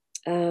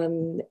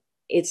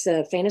 It's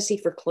a fantasy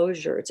for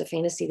closure. It's a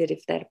fantasy that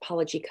if that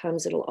apology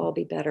comes, it'll all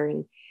be better.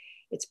 And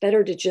it's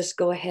better to just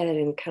go ahead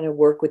and kind of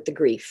work with the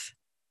grief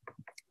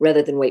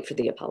rather than wait for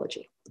the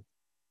apology.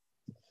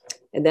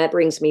 And that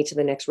brings me to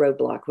the next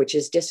roadblock, which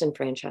is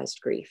disenfranchised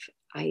grief.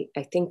 I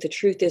think the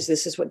truth is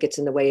this is what gets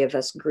in the way of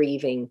us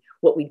grieving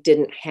what we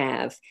didn't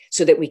have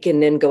so that we can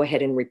then go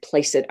ahead and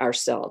replace it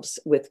ourselves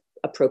with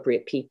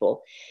appropriate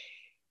people.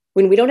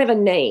 When we don't have a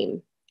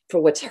name for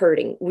what's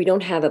hurting, we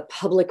don't have a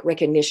public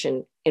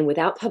recognition. And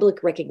without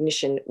public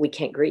recognition, we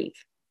can't grieve.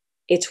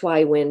 It's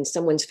why when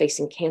someone's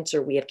facing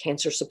cancer, we have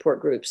cancer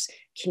support groups,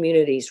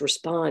 communities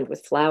respond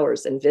with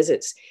flowers and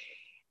visits.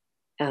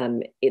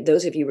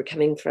 Those of you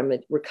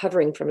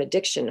recovering from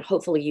addiction,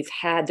 hopefully you've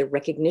had the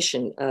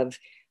recognition of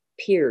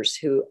peers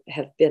who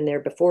have been there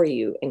before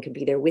you and could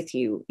be there with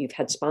you. You've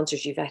had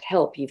sponsors, you've had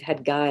help, you've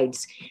had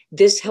guides.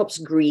 This helps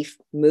grief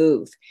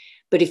move.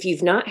 But if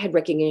you've not had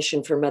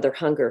recognition for mother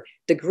hunger,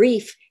 the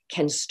grief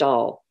can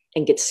stall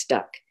and get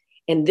stuck.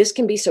 And this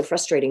can be so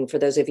frustrating for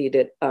those of you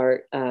that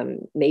are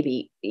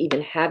maybe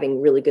even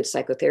having really good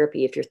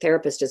psychotherapy. If your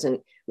therapist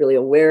isn't really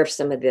aware of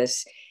some of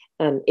this,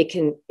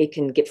 it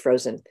can get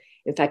frozen.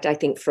 In fact, I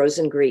think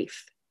frozen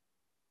grief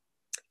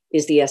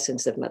is the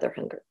essence of mother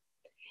hunger.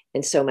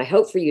 And so my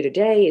hope for you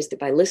today is that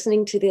by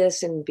listening to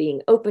this and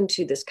being open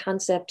to this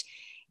concept,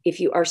 if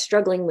you are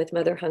struggling with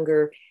mother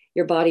hunger,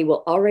 your body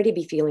will already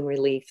be feeling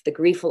relief. The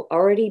grief will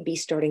already be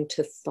starting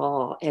to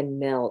thaw and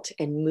melt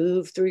and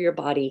move through your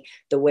body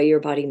the way your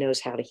body knows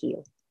how to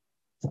heal.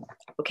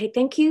 Okay,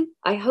 thank you.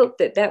 I hope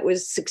that that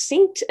was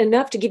succinct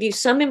enough to give you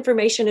some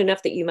information,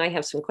 enough that you might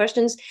have some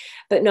questions,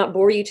 but not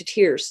bore you to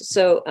tears.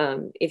 So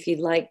if you'd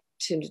like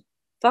to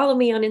follow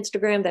me on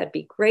Instagram, that'd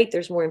be great.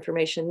 There's more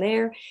information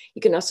there.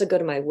 You can also go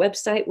to my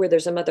website where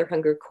there's a mother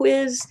hunger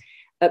quiz,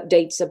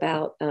 updates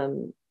about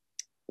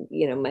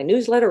my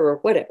newsletter or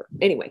whatever.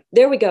 Anyway,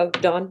 there we go,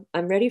 Dawn.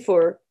 I'm ready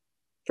for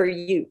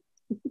you.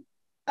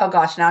 Oh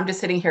gosh, now I'm just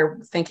sitting here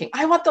thinking,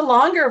 I want the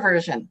longer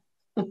version.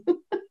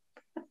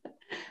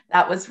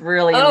 That was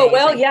really amazing. Oh,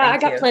 well, yeah,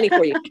 Thank I got plenty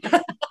for you.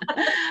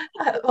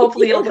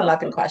 Hopefully it'll come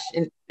up in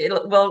question.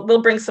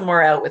 We'll bring some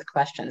more out with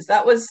questions.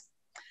 That was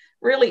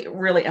really,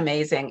 really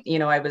amazing.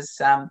 I was,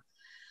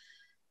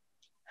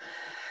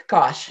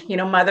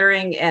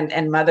 mothering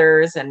and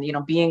mothers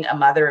and, being a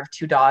mother of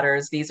 2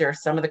 daughters. These are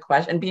some of the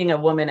questions, and being a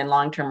woman in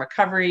long-term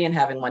recovery and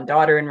having 1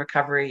 daughter in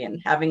recovery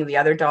and having the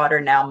other daughter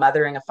now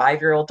mothering a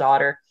 5-year-old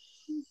daughter.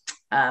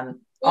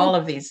 All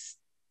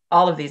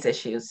of these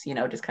issues,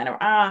 just kind of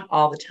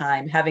all the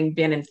time, having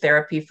been in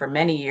therapy for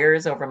many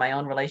years over my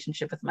own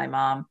relationship with my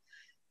mom,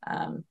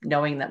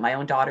 knowing that my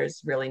own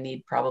daughters really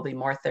need probably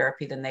more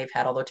therapy than they've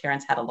had, although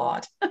Terrence had a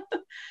lot.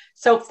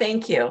 So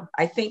thank you.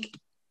 I think,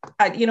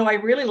 I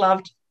really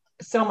loved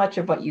so much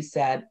of what you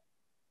said,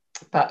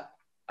 but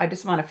I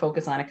just want to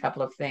focus on a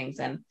couple of things.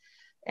 And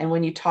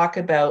when you talk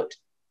about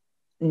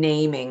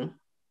naming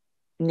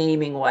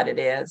what it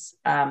is,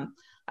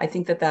 I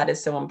think that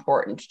is so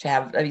important to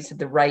have, like you said,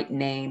 the right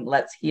name.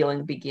 Let's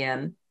healing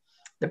begin.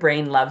 The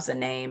brain loves a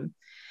name.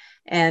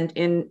 And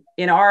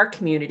in our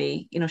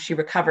community, She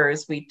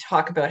Recovers, we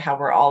talk about how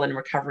we're all in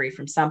recovery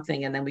from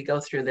something. And then we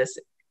go through this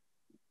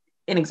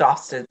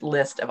inexhaustive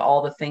list of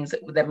all the things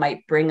that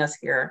might bring us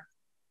here.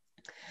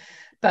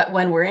 But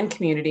when we're in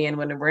community and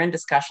when we're in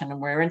discussion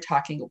and we're in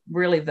talking,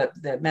 really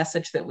the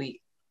message that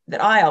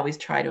I always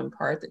try to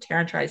impart, that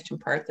Taryn tries to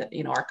impart, that,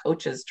 our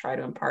coaches try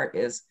to impart,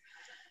 is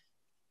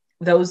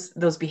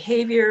those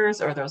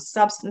behaviors or those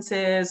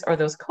substances or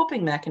those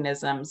coping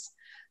mechanisms,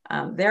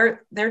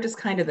 they're just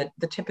kind of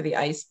the tip of the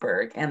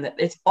iceberg, and that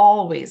it's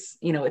always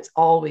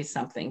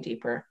something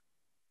deeper,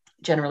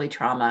 generally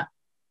trauma,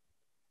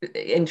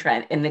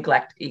 and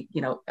neglect,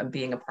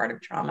 being a part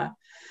of trauma.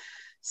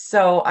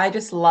 So I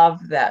just love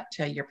that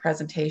your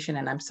presentation,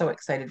 and I'm so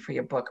excited for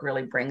your book,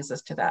 really brings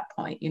us to that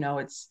point.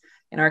 It's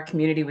in our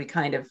community, we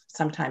kind of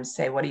sometimes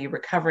say, what are you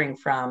recovering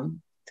from?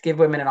 To give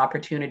women an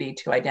opportunity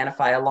to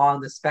identify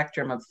along the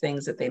spectrum of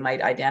things that they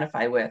might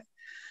identify with.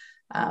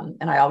 And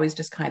I always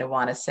just kind of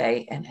want to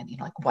say, and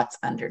what's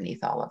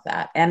underneath all of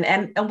that?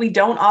 And we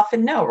don't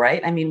often know,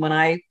 right? I mean, when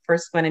I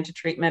first went into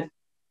treatment,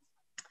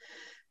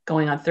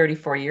 going on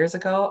 34 years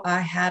ago, I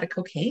had a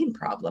cocaine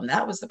problem.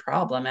 That was the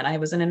problem. And I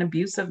was in an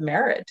abusive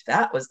marriage.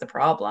 That was the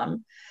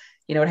problem.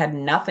 It had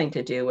nothing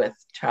to do with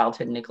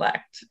childhood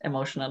neglect,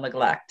 emotional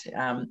neglect.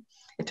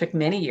 It took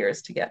many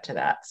years to get to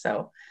that.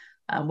 So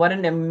what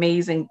an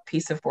amazing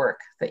piece of work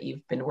that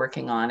you've been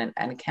working on,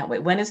 and can't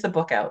wait. When is the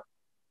book out?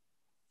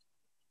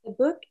 The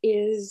book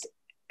is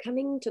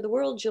coming to the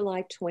world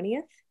July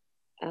 20th.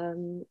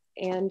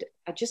 And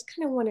I just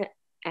kind of want to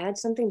add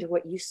something to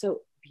what you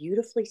so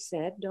beautifully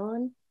said,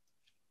 Dawn,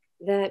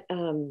 that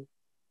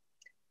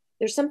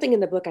there's something in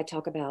the book I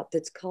talk about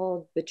that's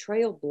called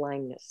betrayal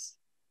blindness,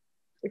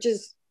 which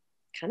is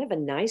kind of a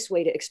nice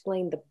way to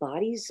explain the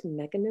body's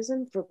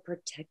mechanism for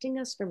protecting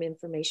us from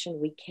information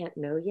we can't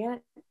know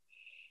yet.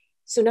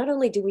 So not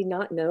only do we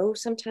not know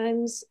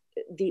sometimes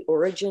the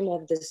origin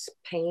of this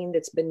pain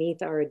that's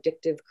beneath our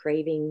addictive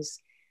cravings,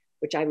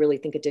 which I really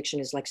think addiction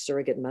is like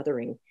surrogate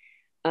mothering.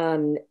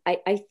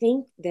 I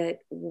think that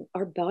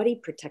our body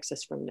protects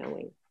us from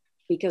knowing,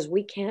 because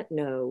we can't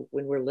know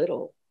when we're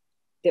little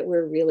that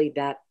we're really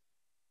that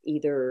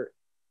either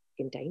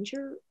in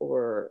danger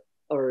or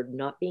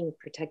not being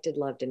protected,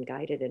 loved, and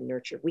guided and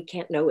nurtured. We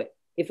can't know it.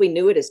 If we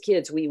knew it as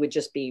kids, we would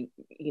just be,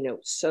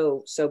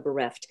 so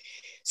bereft.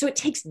 So it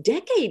takes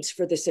decades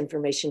for this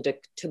information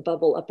to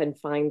bubble up and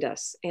find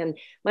us. And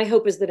my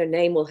hope is that a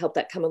name will help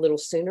that come a little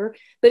sooner,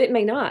 but it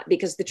may not,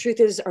 because the truth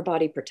is our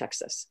body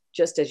protects us.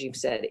 Just as you've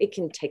said, it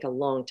can take a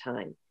long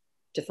time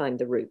to find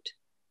the root.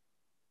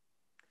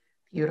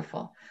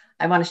 Beautiful.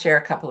 I want to share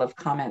a couple of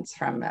comments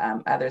from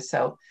others.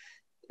 So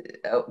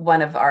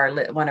one of our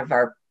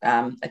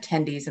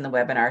attendees in the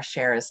webinar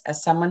shares,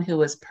 as someone who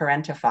was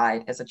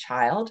parentified as a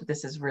child,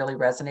 this is really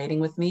resonating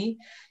with me.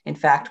 In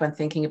fact, when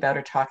thinking about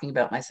or talking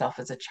about myself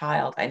as a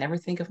child, I never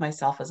think of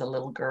myself as a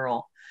little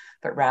girl,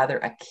 but rather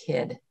a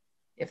kid,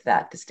 if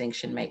that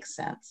distinction makes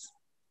sense.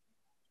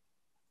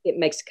 It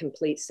makes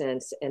complete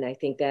sense. And I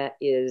think that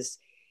is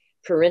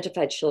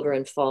parentified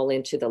children fall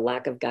into the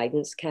lack of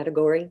guidance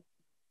category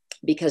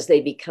because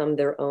they become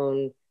their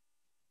own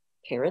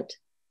parent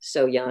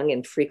so young,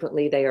 and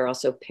frequently they are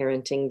also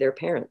parenting their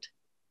parent.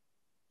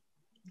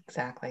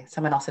 Exactly.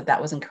 Someone else said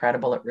that was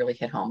incredible. It really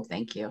hit home.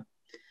 Thank you.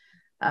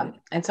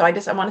 And so I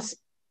want to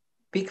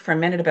speak for a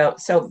minute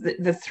about, so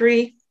the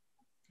three,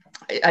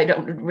 I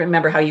don't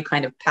remember how you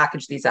kind of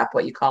package these up,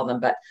 what you call them,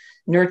 but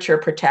nurture,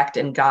 protect,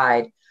 and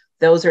guide.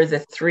 Those are the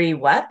three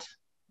what?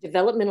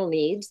 Developmental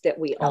needs that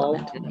we all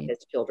have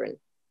as children.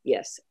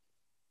 Yes.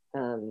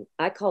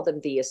 I call them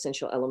the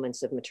essential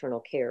elements of maternal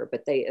care,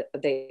 but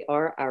they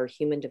are our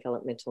human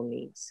developmental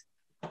needs.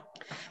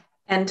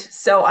 And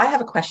so I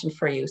have a question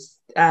for you.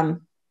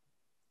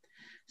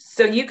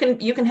 So you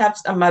can have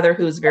a mother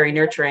who's very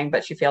nurturing,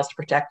 but she fails to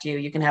protect you.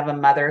 You can have a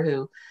mother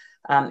who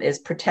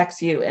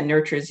protects you and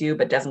nurtures you,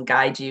 but doesn't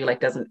guide you, like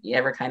doesn't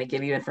ever kind of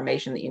give you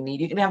information that you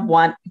need. You can have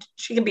one.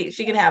 She can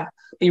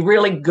be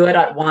really good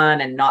at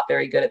one and not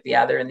very good at the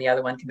other, and the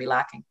other one can be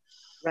lacking.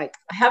 Right.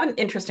 I have an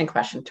interesting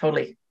question,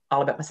 totally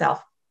all about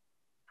myself,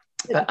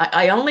 but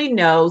I only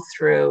know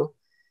through.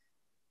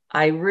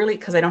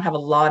 Because I don't have a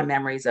lot of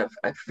memories of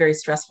a very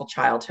stressful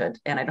childhood,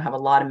 and I don't have a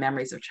lot of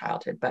memories of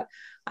childhood, but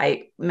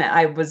I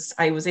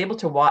was able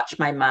to watch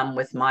my mom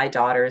with my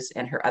daughters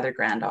and her other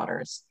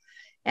granddaughters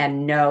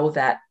and know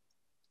that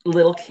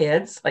little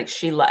kids, like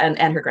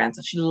and her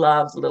grandson, she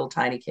loves little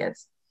tiny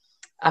kids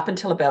up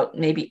until about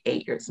maybe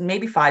 8 years,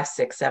 maybe 5,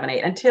 6, 7,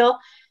 8,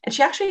 and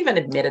she actually even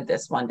admitted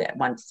this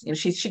once,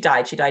 she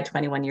died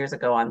 21 years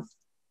ago on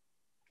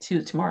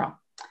tomorrow.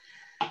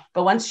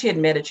 But once she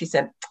admitted, she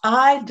said,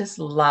 I just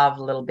love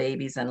little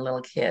babies and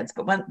little kids.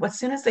 But as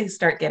soon as they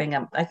start getting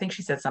I think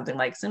she said something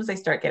like, as soon as they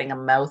start getting a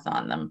mouth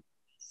on them,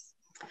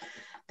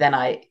 then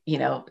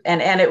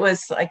and it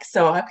was like,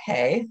 so,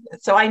 okay.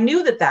 So I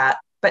knew that,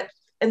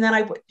 and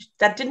then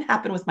that didn't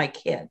happen with my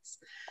kids.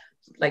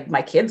 Like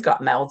my kids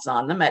got mouths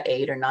on them at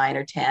 8 or 9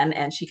 or 10,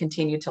 and she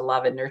continued to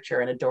love and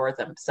nurture and adore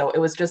them. So it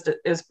was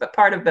a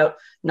part about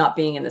not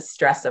being in the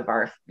stress of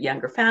our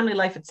younger family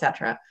life,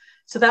 etc.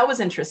 So that was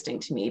interesting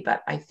to me,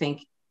 but I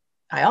think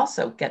I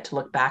also get to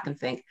look back and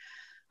think,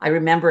 I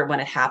remember when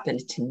it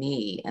happened to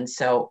me. And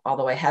so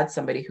although I had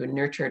somebody who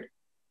nurtured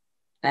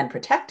and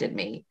protected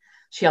me,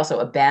 she also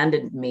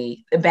abandoned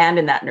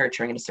that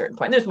nurturing at a certain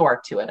point. There's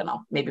more to it, and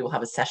maybe we'll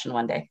have a session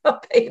one day I'll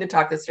pay you to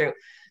talk this through.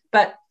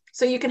 But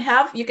so you can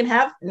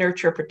have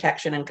nurture,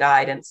 protection, and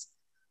guidance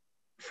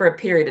for a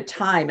period of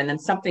time, and then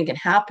something can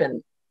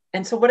happen.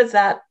 And so what is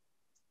that?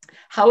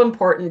 How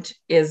important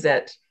is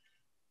it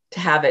to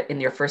have it in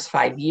your first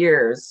 5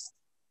 years?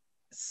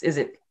 Is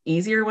it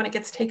easier when it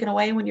gets taken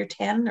away when you're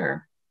 10,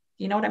 or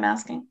you know what I'm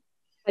asking?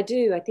 I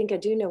do. I think I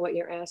do know what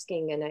you're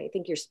asking. And I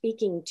think you're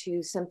speaking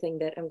to something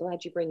that I'm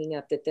glad you're bringing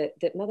up,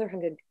 that mother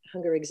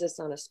hunger exists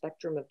on a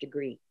spectrum of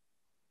degree.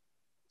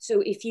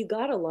 So if you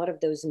got a lot of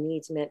those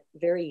needs met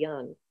very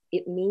young,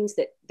 it means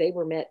that they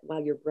were met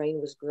while your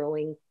brain was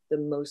growing the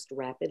most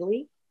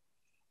rapidly.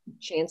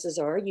 Chances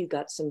are you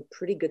got some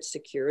pretty good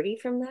security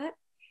from that.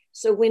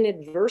 So when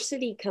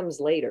adversity comes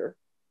later,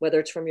 whether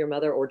it's from your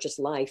mother or just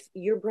life,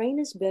 your brain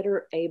is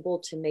better able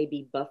to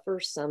maybe buffer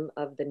some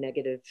of the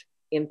negative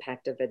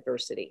impact of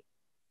adversity.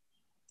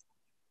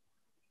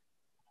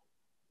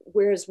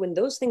 Whereas when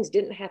those things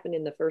didn't happen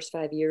in the first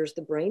 5 years,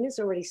 the brain is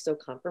already so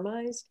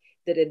compromised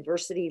that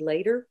adversity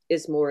later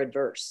is more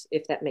adverse,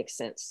 if that makes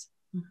sense.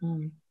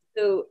 Mm-hmm.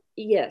 So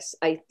yes,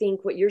 I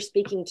think what you're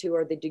speaking to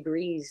are the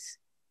degrees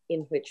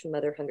in which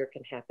mother hunger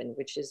can happen,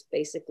 which is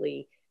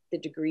basically the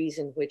degrees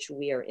in which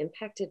we are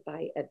impacted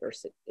by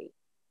adversity.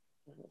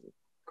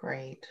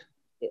 Great.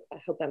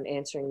 I hope I'm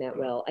answering that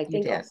well. I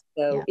think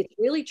also it's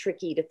really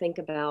tricky to think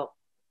about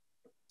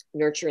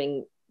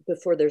nurturing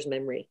before there's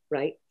memory,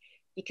 right?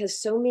 Because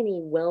so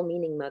many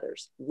well-meaning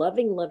mothers,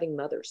 loving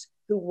mothers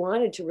who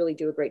wanted to really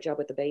do a great job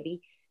with the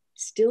baby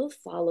still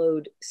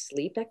followed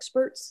sleep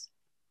experts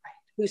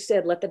who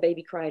said, let the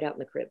baby cry it out in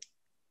the crib.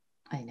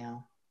 I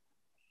know.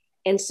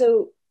 And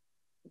so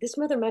this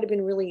mother might have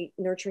been really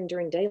nurturing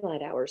during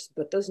daylight hours,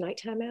 but those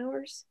nighttime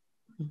hours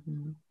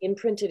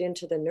imprinted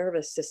into the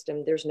nervous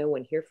system, there's no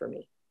one here for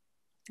me.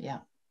 Yeah.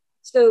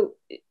 So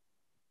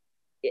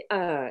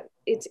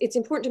it's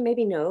important to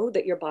maybe know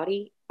that your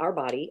body, our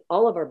body,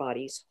 all of our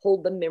bodies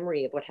hold the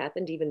memory of what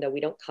happened, even though we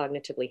don't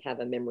cognitively have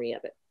a memory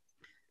of it.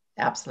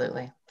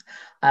 Absolutely.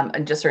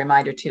 And just a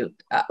reminder too,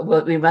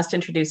 we must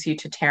introduce you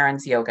to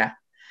Taryn's yoga.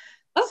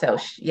 Oh. So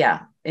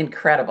yeah,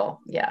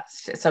 incredible. Yeah.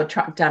 So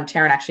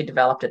Taryn actually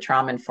developed a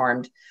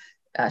trauma-informed,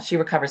 she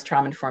recovers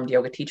trauma-informed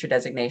yoga teacher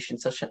designation.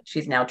 So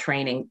she's now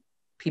training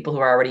people who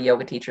are already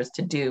yoga teachers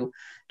to do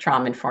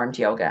trauma-informed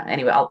yoga.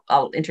 Anyway,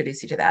 I'll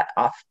introduce you to that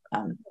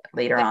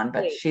later on,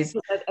 but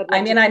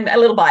I'm a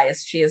little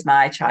biased. She is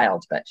my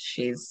child, but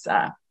she's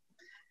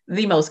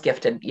the most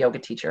gifted yoga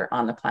teacher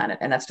on the planet.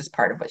 And that's just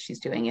part of what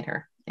she's doing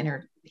in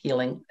her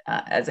healing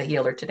as a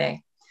healer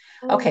today.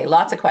 Okay.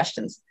 Lots of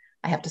questions.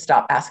 I have to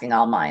stop asking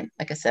all mine.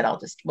 Like I said, I'll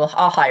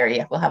hire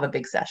you. We'll have a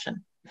big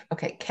session.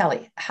 Okay.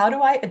 Kelly, how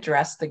do I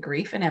address the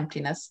grief and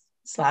emptiness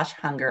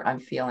stress/hunger I'm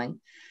feeling,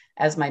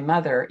 as my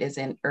mother is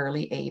in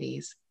early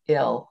 80s,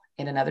 ill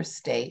in another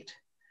state,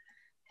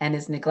 and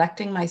is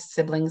neglecting my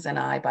siblings and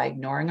I by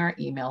ignoring our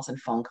emails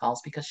and phone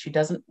calls because she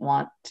doesn't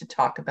want to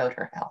talk about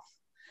her health.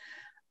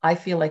 I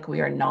feel like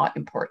we are not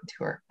important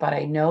to her, but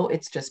I know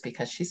it's just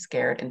because she's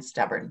scared and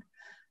stubborn.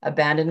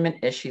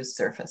 Abandonment issues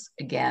surface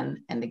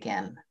again and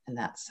again, and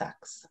that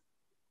sucks.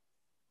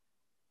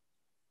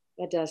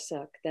 That does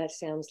suck. That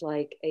sounds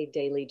like a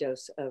daily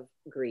dose of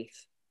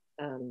grief.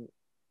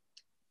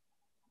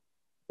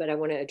 But I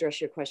want to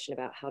address your question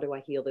about how do I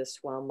heal this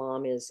while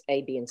mom is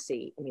A, B, and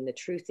C. I mean, the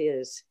truth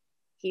is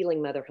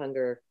healing mother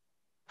hunger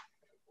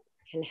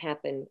can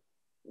happen,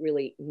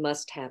 really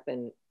must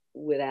happen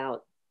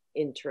without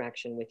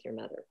interaction with your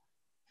mother.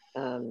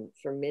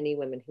 For many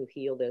women who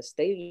heal this,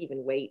 they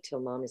even wait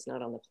till mom is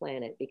not on the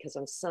planet because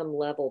on some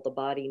level, the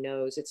body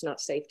knows it's not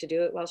safe to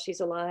do it while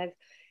she's alive.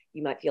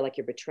 You might feel like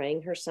you're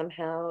betraying her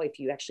somehow if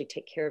you actually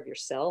take care of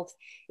yourself.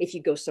 If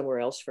you go somewhere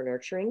else for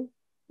nurturing,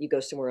 you go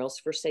somewhere else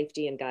for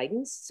safety and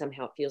guidance,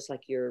 somehow it feels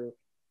like you're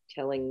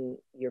telling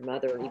your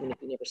mother, even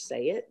if you never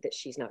say it, that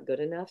she's not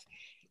good enough.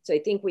 So I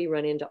think we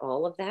run into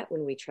all of that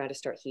when we try to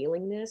start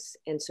healing this.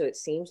 And so it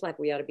seems like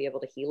we ought to be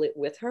able to heal it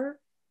with her.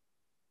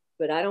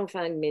 But I don't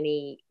find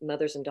many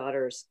mothers and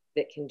daughters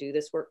that can do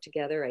this work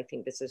together. I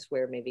think this is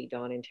where maybe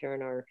Dawn and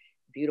Taryn are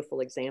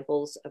beautiful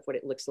examples of what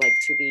it looks like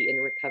to be in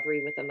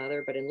recovery with a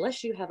mother. But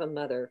unless you have a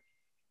mother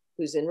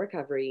who's in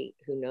recovery,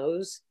 who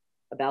knows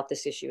about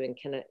this issue and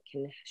can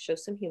show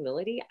some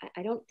humility,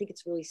 I don't think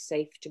it's really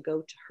safe to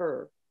go to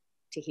her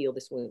to heal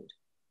this wound.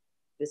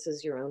 This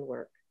is your own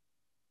work.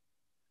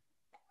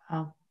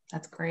 Oh,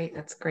 that's great.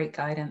 That's great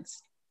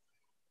guidance.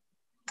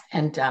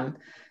 And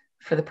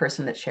for the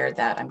person that shared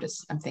that,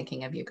 I'm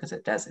thinking of you because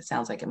it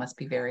sounds like it must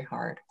be very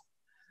hard.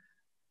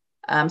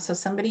 So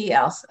somebody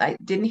else, I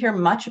didn't hear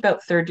much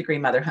about third degree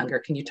mother hunger.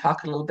 Can you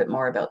talk a little bit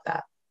more about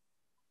that?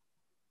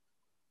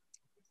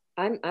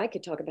 I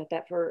could talk about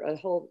that for a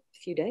whole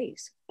few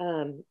days.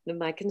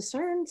 My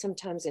concern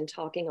sometimes in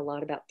talking a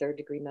lot about third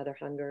degree mother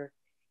hunger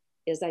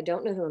is I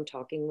don't know who I'm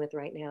talking with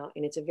right now,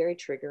 and it's a very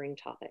triggering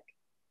topic.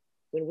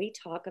 When we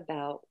talk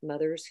about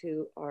mothers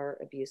who are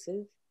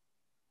abusive,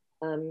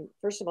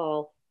 first of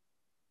all,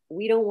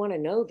 we don't want to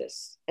know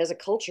this. As a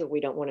culture, we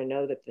don't want to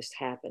know that this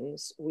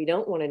happens. We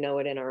don't want to know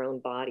it in our own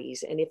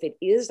bodies. And if it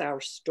is our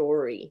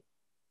story,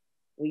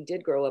 we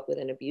did grow up with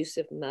an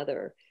abusive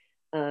mother.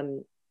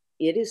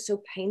 It is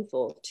so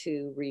painful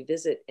to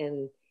revisit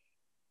and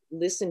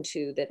listen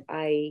to that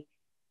I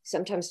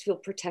sometimes feel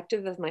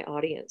protective of my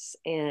audience.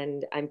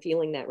 And I'm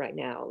feeling that right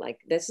now. Like,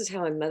 this is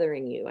how I'm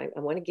mothering you. I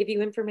want to give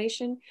you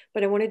information,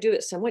 but I want to do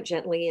it somewhat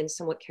gently and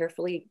somewhat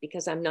carefully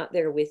because I'm not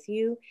there with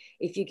you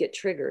if you get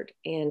triggered.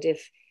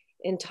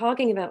 And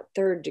talking about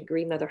third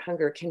degree mother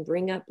hunger can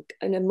bring up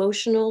an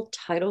emotional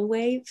tidal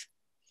wave.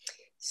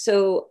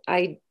 So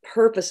I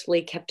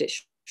purposefully kept it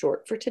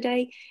short for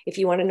today. If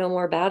you want to know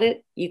more about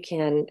it, you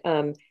can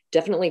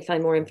definitely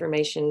find more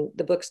information.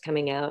 The book's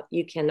coming out.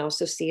 You can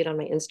also see it on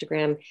my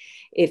Instagram.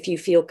 If you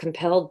feel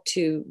compelled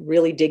to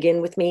really dig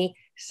in with me,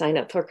 sign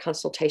up for a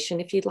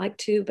consultation if you'd like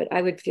to, but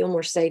I would feel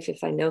more safe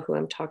if I know who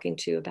I'm talking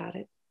to about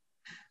it.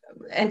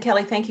 And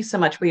Kelly, thank you so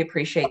much. We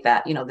appreciate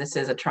that. You know, this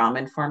is a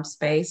trauma-informed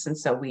space. And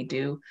so we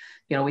do,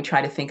 you know, we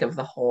try to think of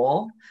the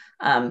whole.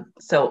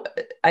 So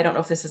I don't know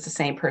if this is the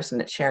same person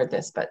that shared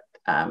this, but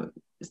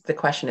the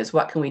question is,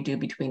 what can we do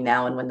between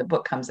now and when the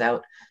book comes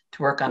out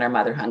to work on our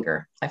mother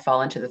hunger? I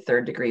fall into the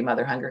third degree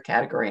mother hunger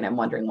category, and I'm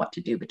wondering what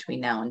to do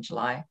between now and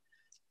July.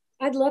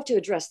 I'd love to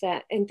address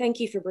that. And thank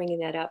you for bringing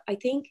that up. I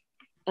think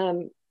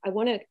I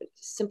want to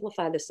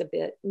simplify this a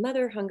bit.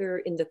 Mother hunger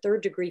in the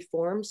third degree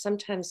form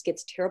sometimes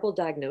gets terrible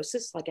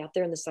diagnosis, like out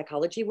there in the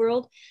psychology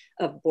world,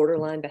 of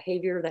borderline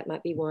behavior. That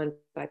might be one,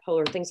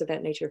 bipolar, things of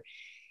that nature.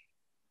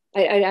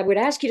 I would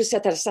ask you to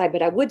set that aside,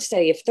 but I would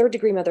say if third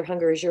degree mother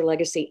hunger is your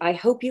legacy, I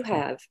hope you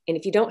have, and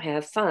if you don't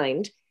have,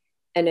 find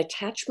an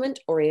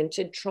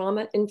attachment-oriented,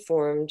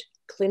 trauma-informed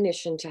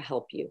clinician to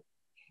help you.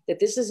 That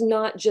this is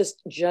not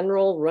just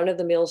general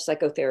run-of-the-mill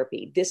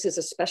psychotherapy. This is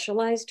a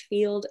specialized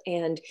field,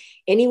 and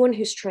anyone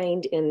who's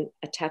trained in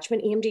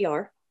attachment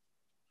EMDR,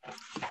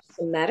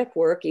 somatic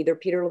work, either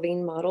Peter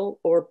Levine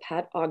model or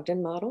Pat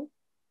Ogden model,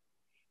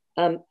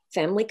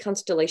 family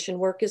constellation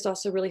work is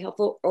also really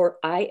helpful, or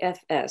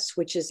IFS,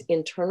 which is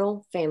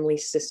internal family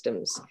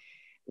systems,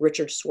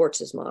 Richard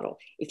Schwartz's model.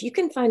 If you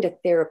can find a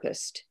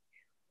therapist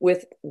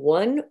with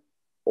one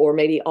or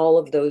maybe all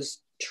of those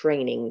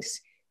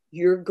trainings,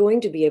 you're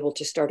going to be able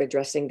to start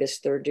addressing this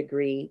third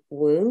degree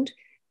wound.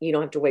 You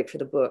don't have to wait for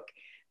the book.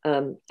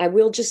 I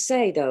will just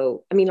say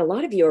though, I mean, a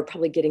lot of you are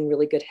probably getting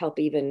really good help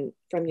even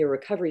from your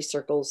recovery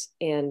circles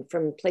and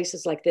from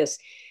places like this.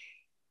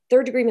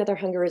 Third degree mother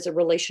hunger is a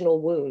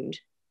relational wound.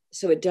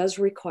 So it does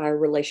require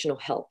relational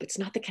help. It's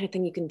not the kind of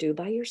thing you can do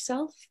by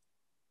yourself.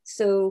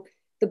 So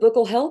the book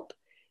will help,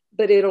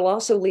 but it'll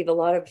also leave a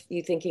lot of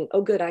you thinking,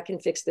 oh good, I can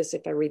fix this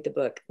if I read the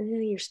book.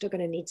 You're still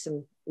going to need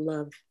some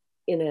love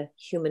in a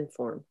human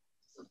form.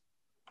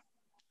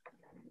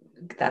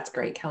 That's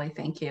great, Kelly.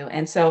 Thank you.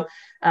 And so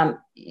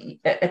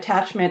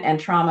attachment and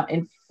trauma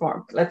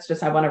informed,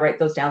 I want to write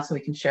those down so we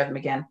can share them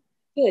again.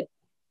 Good.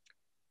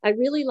 I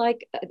really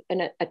like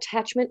an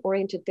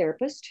attachment-oriented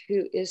therapist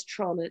who is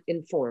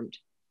trauma-informed.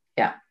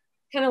 Yeah.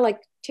 Kind of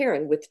like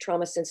Taryn with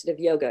trauma-sensitive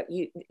yoga.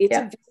 It's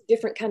a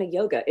different kind of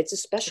yoga. It's a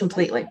specialty.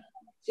 Completely.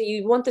 So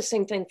you want the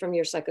same thing from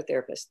your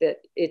psychotherapist, that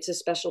it's a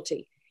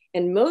specialty.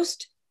 And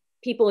most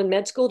people in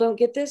med school don't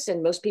get this,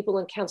 and most people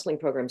in counseling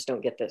programs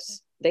don't get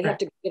this. They have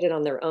to get it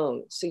on their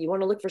own. So you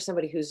want to look for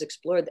somebody who's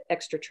explored the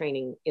extra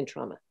training in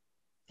trauma.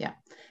 Yeah.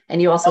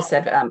 And you also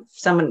said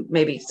someone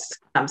maybe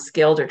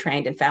skilled or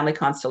trained in family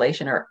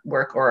constellation or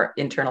work or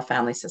internal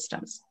family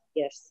systems.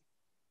 Yes.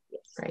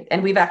 Great.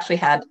 And we've actually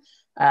had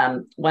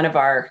one of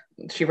our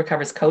She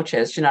Recovers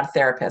coaches. She's not a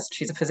therapist,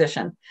 she's a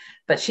physician,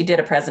 but she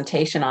did a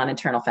presentation on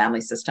internal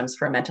family systems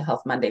for a Mental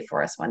Health Monday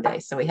for us one day.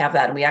 So we have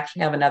that. And we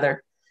actually have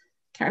another,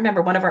 can't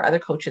remember, one of our other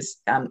coaches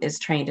is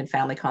trained in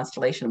family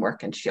constellation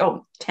work. And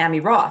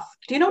Tammy Roth.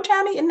 Do you know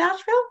Tammy in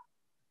Nashville?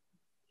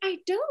 I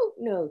don't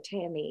know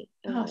Tammy.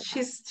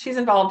 She's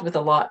involved with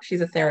a lot. She's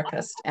a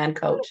therapist and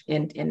coach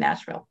in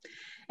Nashville.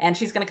 And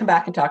she's going to come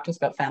back and talk to us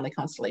about family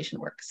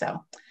constellation work.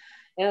 So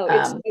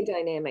it's so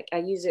dynamic. I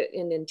use it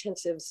in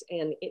intensives,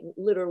 and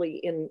literally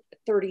in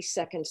 30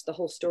 seconds, the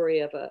whole story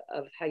of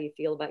how you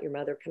feel about your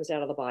mother comes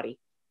out of the body.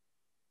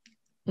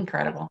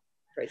 Incredible.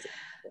 Crazy.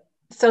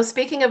 So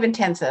speaking of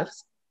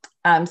intensives,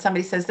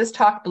 somebody says, this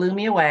talk blew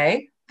me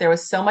away. There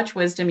was so much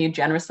wisdom you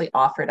generously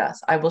offered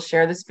us. I will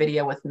share this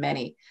video with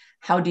many.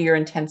 How do your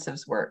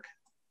intensives work?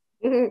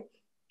 Mm-hmm.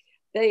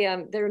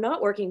 They're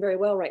not working very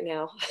well right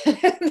now.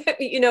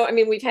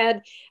 We've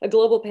had a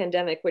global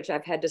pandemic, which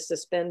I've had to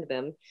suspend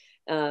them.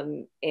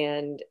 But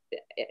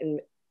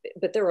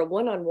they're a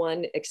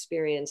one-on-one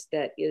experience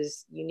that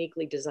is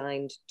uniquely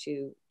designed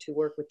to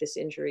work with this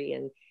injury,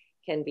 and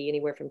can be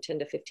anywhere from 10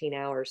 to 15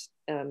 hours.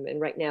 And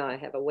right now I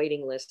have a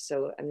waiting list,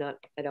 so I'm not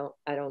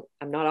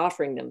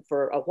offering them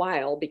for a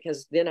while,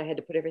 because then I had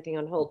to put everything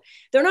on hold.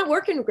 They're not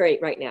working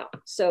great right now.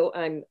 So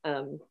I'm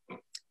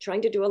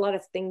trying to do a lot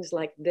of things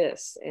like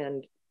this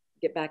and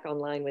get back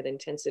online with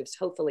intensives,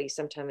 hopefully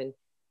sometime in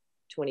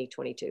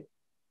 2022.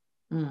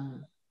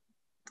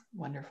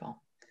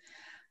 Wonderful.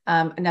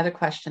 Another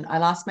question. I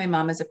lost my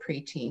mom as a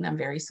preteen. I'm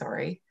very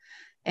sorry.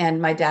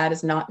 And my dad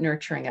is not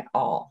nurturing at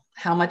all.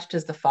 How much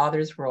does the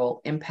father's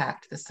role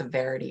impact the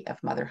severity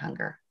of mother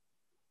hunger?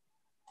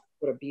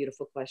 What a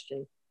beautiful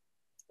question.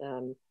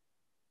 Even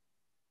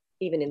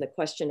in the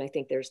question, I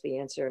think there's the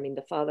answer. I mean,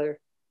 the father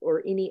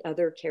or any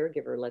other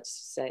caregiver, let's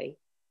say,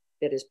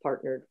 that is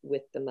partnered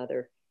with the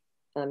mother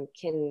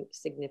can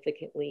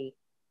significantly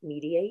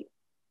mediate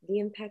the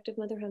impact of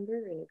mother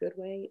hunger in a good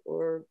way,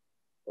 or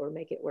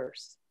make it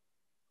worse.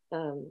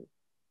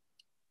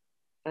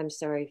 I'm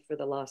sorry for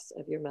the loss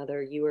of your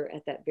mother. You were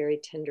at that very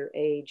tender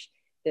age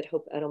that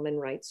Hope Edelman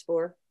writes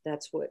for.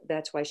 That's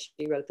why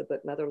she wrote the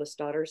book Motherless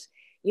Daughters.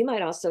 You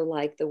might also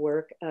like the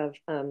work of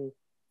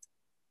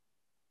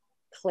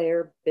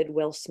Claire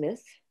Bidwell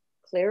Smith.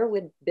 Claire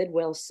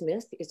Bidwell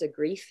Smith is a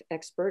grief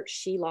expert.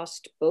 She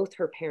lost both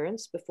her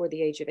parents before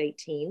the age of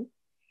 18.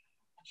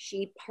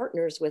 She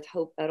partners with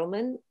Hope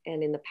Edelman,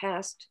 and in the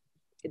past,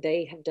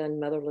 they have done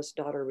motherless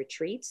daughter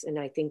retreats. And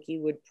I think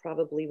you would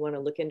probably want to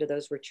look into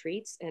those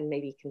retreats and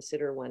maybe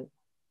consider one.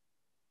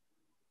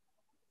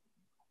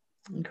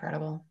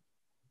 Incredible.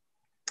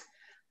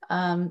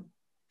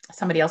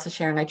 Somebody else is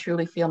sharing, I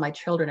truly feel my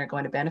children are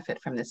going to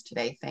benefit from this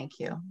today. Thank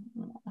you.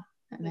 Oh,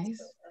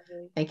 nice.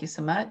 Thank you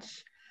so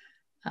much.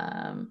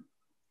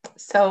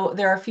 So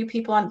there are a few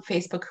people on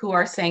Facebook who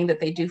are saying that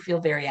they do feel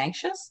very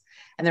anxious,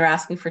 and they're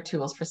asking for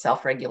tools for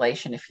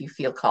self-regulation if you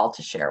feel called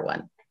to share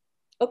one.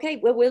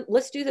 Okay, well,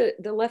 let's do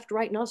the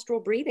left-right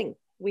nostril breathing.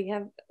 We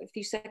have a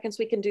few seconds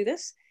we can do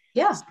this.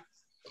 Yeah.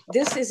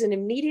 This is an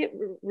immediate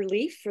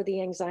relief for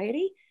the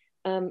anxiety.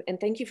 And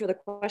thank you for the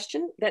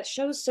question. That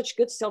shows such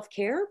good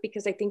self-care,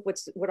 because I think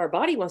what our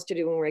body wants to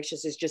do when we're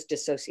anxious is just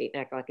dissociate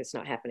and act like it's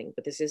not happening,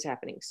 but this is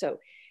happening. So,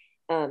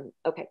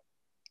 okay,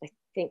 I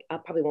think I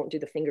probably won't do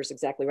the fingers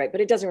exactly right, but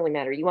it doesn't really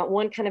matter. You want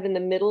one kind of in the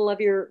middle of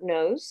your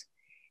nose,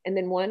 and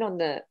then one on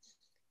the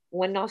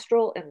one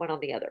nostril and one on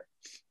the other.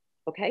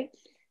 Okay.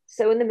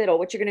 So in the middle,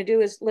 what you're going to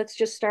do is, let's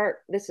just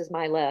start. This is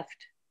my left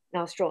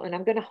nostril, and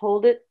I'm going to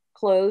hold it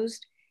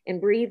closed and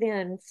breathe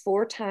in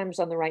 4 times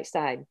on the right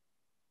side.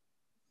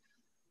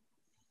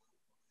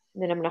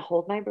 And then I'm going to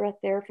hold my breath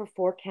there for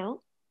 4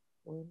 count.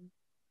 1,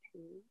 2,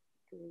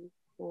 3,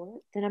 4.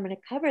 Then I'm going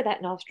to cover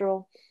that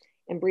nostril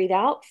and breathe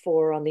out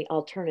 4 on the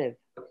alternative,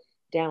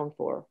 down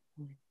 4.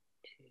 1,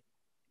 2,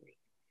 3,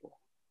 4.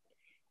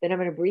 Then I'm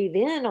going to breathe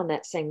in on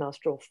that same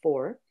nostril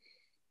 4.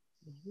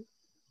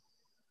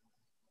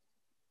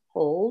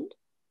 Hold.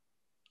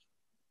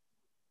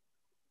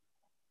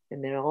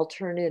 And then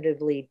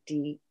alternatively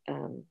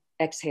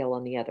exhale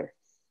on the other.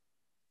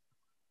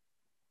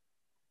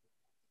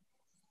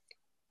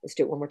 Let's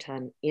do it one more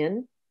time.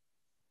 In.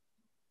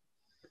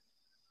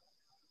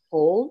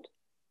 Hold.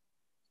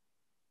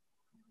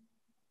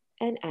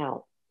 And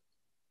out.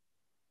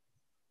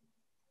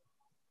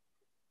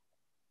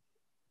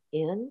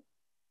 In,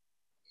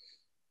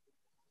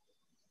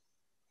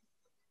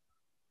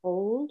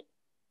 hold,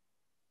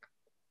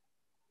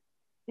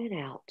 and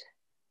out.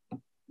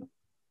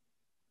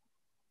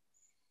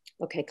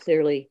 Okay,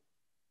 clearly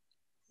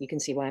you can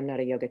see why I'm not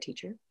a yoga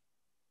teacher,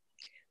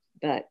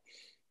 but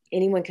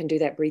anyone can do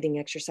that breathing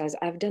exercise.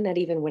 I've done that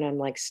even when I'm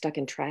like stuck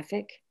in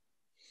traffic.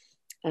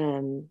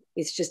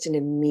 It's just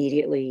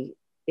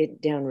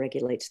it down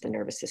regulates the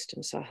nervous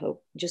system. So I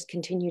hope just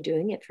continue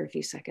doing it for a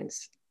few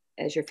seconds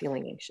as you're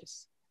feeling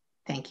anxious.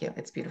 Thank you.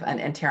 It's beautiful.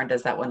 And Taryn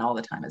does that one all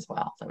the time as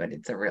well. So it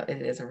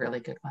is a really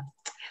good one.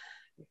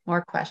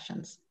 More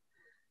questions.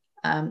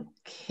 You've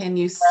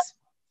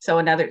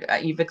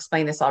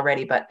explained this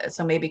already, but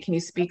so maybe can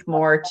you speak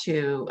more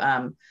to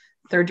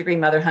third degree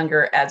mother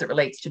hunger as it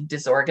relates to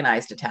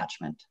disorganized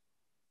attachment?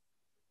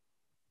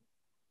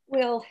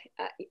 Well,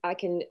 I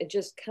can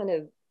just kind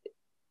of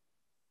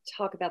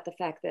talk about the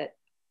fact that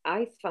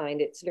I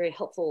find it's very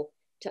helpful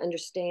to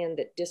understand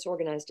that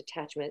disorganized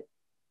attachment,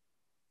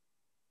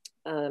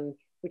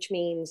 which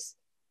means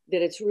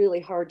that it's really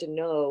hard to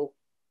know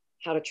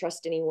how to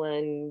trust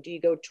anyone. Do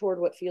you go toward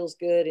what feels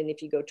good? And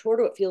if you go toward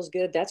what feels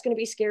good, that's going to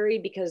be scary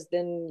because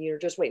then you're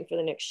just waiting for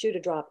the next shoe to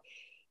drop.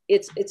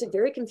 It's a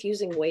very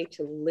confusing way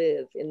to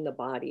live in the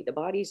body. The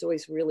body's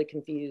always really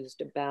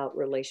confused about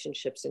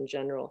relationships in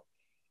general.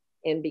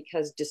 And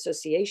because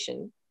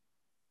dissociation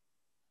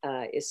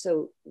is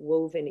so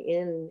woven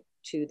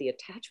into the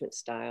attachment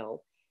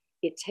style,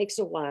 it takes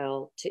a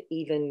while to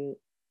even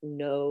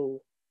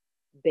know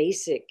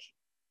basic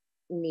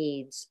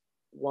needs,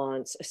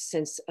 wants, a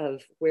sense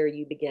of where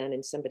you begin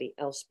and somebody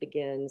else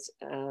begins.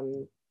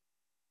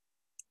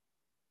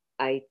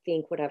 I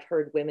think what I've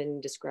heard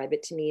women describe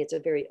it to me, it's a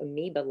very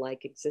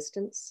amoeba-like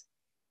existence.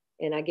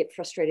 And I get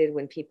frustrated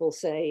when people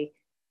say,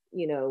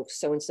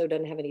 so-and-so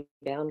doesn't have any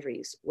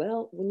boundaries.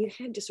 Well, when you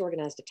have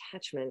disorganized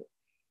attachment,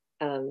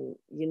 you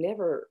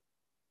never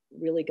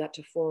really got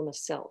to form a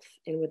self.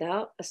 And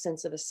without a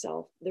sense of a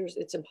self,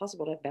 it's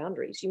impossible to have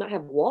boundaries. You might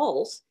have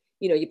walls,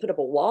 you put up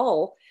a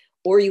wall,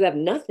 or you have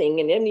nothing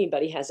and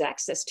anybody has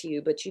access to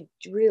you, but you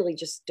really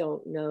just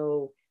don't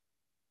know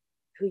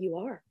who you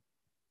are.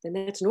 And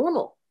that's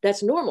normal.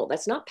 That's normal.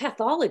 That's not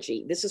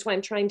pathology. This is why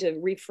I'm trying to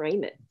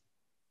reframe it.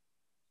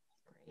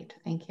 Great,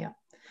 thank you.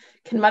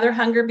 Can mother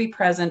hunger be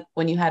present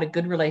when you had a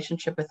good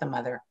relationship with a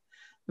mother?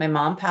 My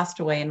mom passed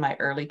away in my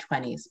early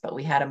 20s, but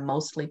we had a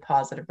mostly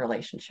positive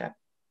relationship.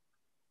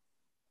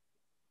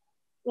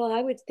 Well,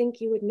 I would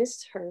think you would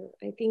miss her.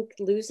 I think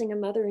losing a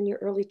mother in your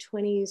early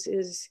 20s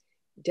is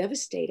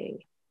devastating.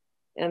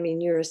 I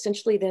mean, you're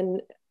essentially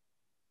then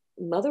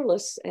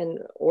motherless and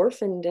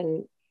orphaned,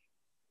 and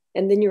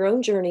then your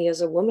own journey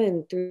as a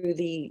woman through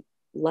the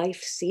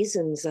life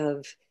seasons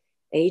of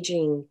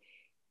aging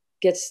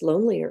gets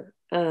lonelier.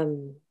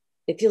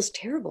 It feels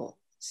terrible.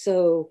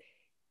 So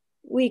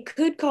we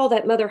could call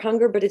that mother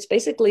hunger, but it's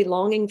basically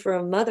longing for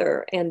a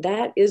mother. And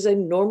that is a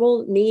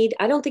normal need.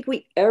 I don't think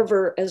we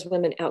ever, as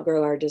women,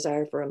 outgrow our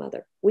desire for a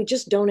mother. We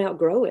just don't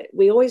outgrow it.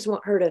 We always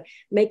want her to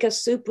make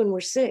us soup when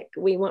we're sick.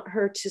 We want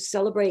her to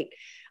celebrate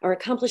our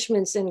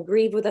accomplishments and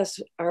grieve with us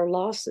our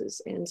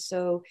losses. And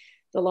so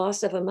the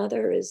loss of a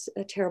mother is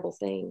a terrible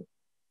thing.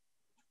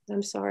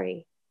 I'm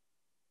sorry.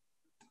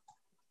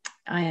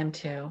 I am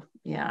too.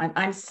 Yeah,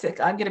 I'm sick.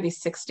 I'm going to be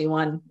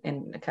 61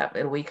 in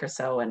a week or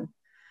so. And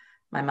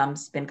my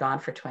mom's been gone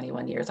for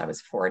 21 years. I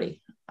was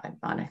 40.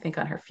 I think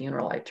on her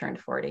funeral, I turned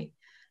 40.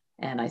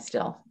 And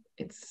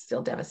it's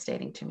still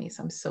devastating to me.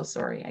 So I'm so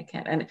sorry. I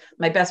can't. And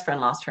my best friend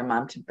lost her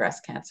mom to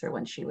breast cancer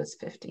when she was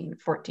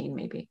 14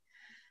 maybe.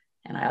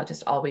 And I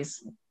just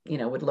always,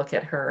 would look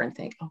at her and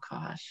think, oh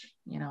gosh,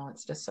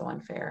 it's just so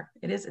unfair.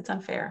 It's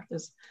unfair.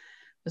 There's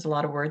a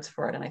lot of words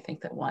for it. And I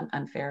think that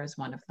unfair is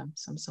one of them.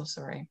 So I'm so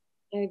sorry.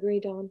 I agree,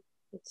 Dawn.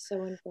 It's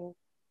so unfair.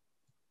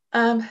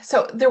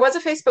 So there was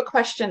a Facebook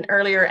question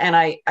earlier, and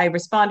I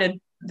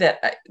responded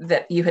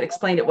that you had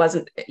explained it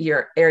wasn't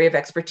your area of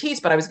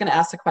expertise, but I was going to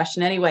ask the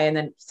question anyway. And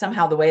then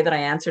somehow the way that I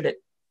answered it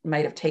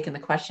might have taken the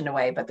question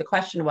away. But the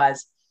question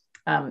was,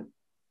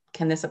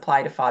 can this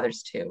apply to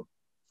fathers too?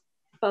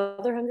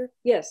 Father hunger?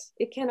 Yes,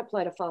 it can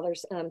apply to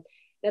fathers.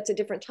 That's a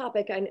different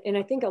topic. And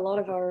I think a lot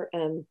of our,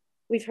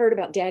 we've heard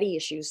about daddy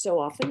issues so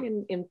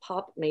often in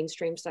pop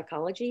mainstream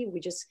psychology. We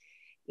just,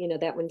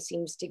 that one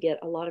seems to get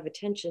a lot of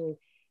attention,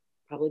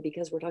 probably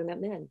because we're talking about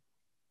men.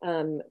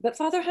 But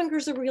father hunger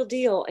is a real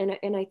deal.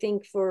 And I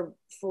think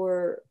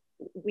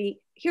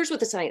here's what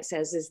the science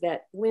says is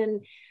that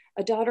when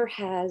a daughter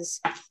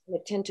has an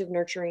attentive,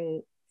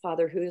 nurturing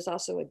father who is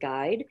also a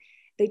guide,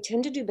 they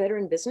tend to do better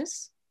in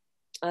business.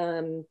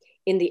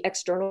 In the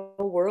external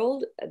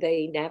world,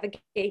 they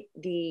navigate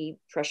the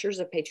pressures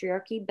of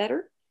patriarchy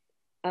better.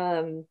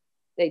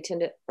 They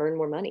tend to earn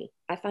more money.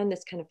 I find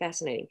this kind of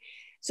fascinating.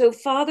 So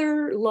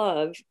father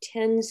love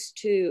tends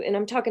to, and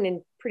I'm talking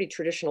in pretty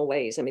traditional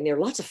ways. I mean, there are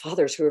lots of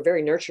fathers who are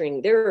very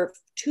nurturing. There are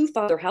 2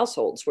 father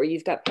households where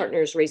you've got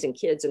partners raising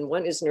kids and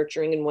one is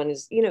nurturing and one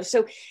is,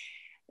 so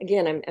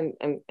again,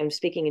 I'm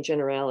speaking in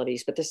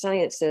generalities, but the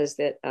science says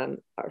that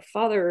our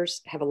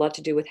fathers have a lot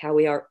to do with how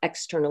we are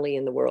externally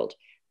in the world.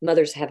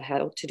 mothers have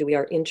had to do. We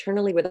are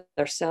internally with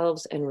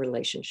ourselves and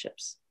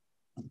relationships.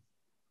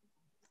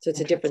 So it's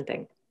a different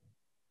thing.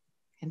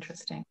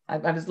 Interesting. I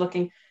was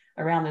looking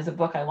around. There's a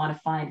book I want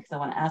to find because I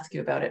want to ask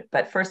you about it.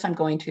 But first, I'm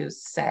going to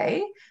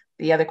say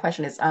the other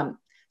question is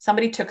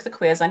somebody took the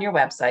quiz on your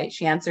website.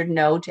 She answered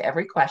no to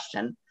every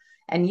question.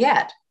 And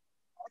yet,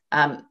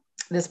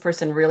 this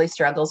person really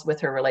struggles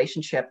with her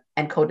relationship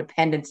and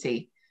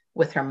codependency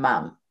with her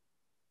mom.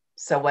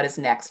 So what is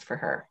next for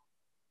her?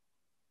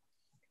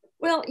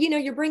 Well,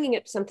 you're bringing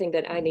up something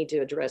that I need to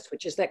address,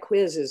 which is that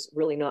quiz is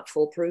really not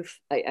foolproof.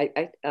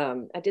 I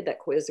did that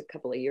quiz a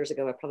couple of years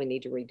ago. I probably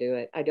need to redo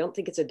it. I don't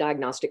think it's a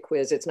diagnostic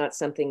quiz. It's not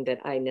something that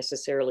I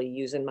necessarily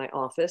use in my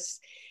office.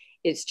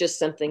 It's just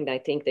something that I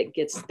think that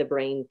gets the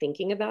brain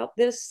thinking about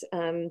this.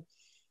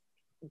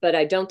 But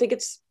I don't think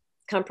it's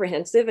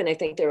comprehensive. And I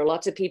think there are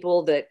lots of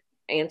people that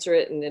answer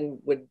it and then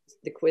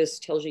the quiz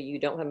tells you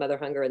don't have mother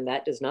hunger, and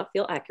that does not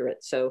feel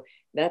accurate. So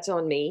that's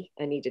on me.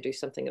 I need to do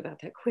something about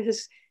that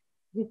quiz.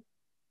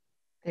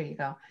 There you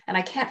go. And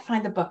I can't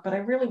find the book, but I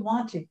really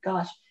want to.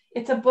 Gosh,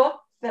 it's a book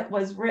that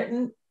was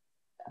written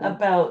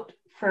about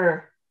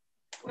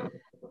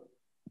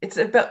it's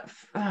about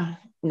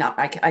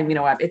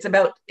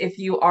if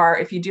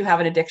you do have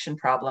an addiction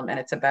problem, and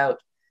it's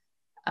about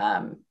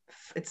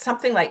it's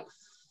something like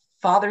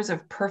Fathers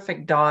of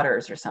Perfect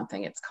Daughters or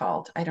something it's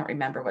called. I don't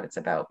remember what it's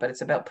about, but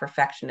it's about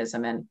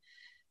perfectionism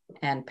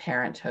and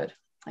parenthood.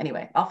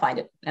 Anyway, I'll find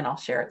it and I'll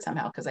share it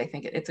somehow because I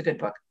think it's a good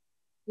book.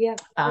 Yeah.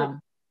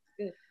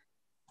 Good.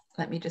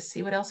 Let me just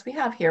see what else we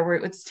have here.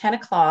 It's 10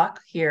 o'clock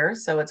here,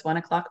 so it's 1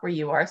 o'clock where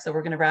you are. So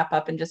we're going to wrap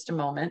up in just a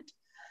moment.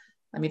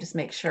 Let me just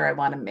make sure. I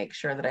want to make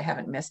sure that I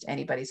haven't missed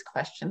anybody's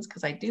questions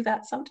because I do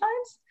that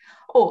sometimes.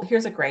 Oh,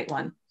 here's a great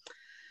one.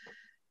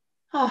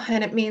 Oh,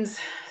 and it means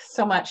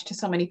so much to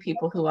so many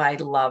people who I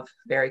love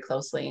very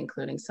closely,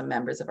 including some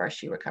members of our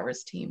She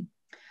Recovers team.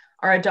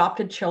 Are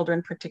adopted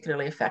children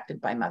particularly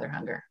affected by mother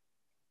hunger?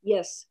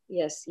 Yes,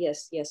 yes,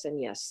 yes, yes, and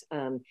yes.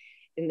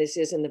 And this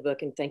is in the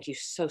book, and thank you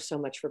so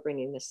much for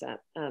bringing this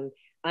up.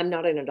 I'm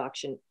not an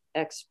adoption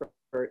expert,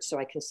 so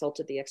I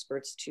consulted the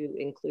experts to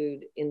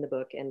include in the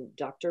book, and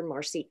Dr.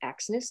 Marcy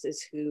Axness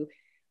is who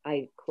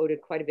I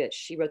quoted quite a bit.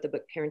 She wrote the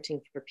book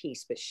Parenting for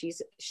Peace, but she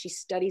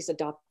studies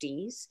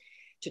adoptees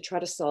to try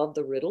to solve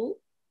the riddle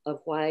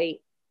of why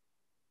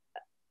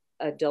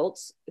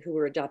adults who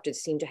were adopted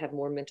seem to have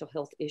more mental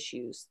health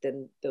issues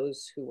than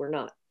those who were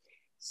not.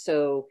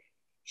 So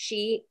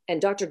she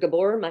and Dr.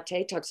 Gabor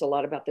Mate talks a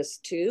lot about this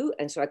too.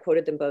 And so I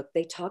quoted them both.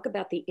 They talk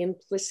about the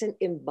implicit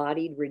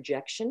embodied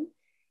rejection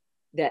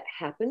that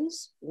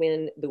happens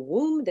when the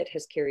womb that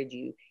has carried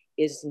you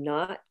is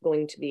not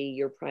going to be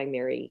your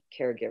primary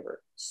caregiver.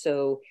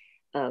 So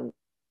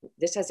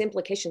this has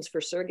implications for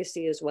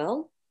surrogacy as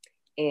well.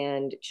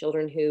 And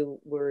children who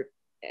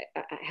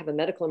have a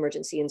medical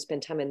emergency and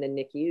spend time in the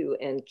NICU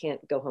and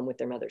can't go home with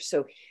their mother.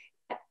 So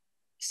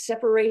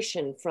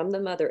separation from the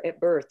mother at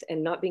birth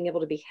and not being able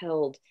to be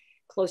held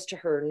close to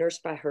her,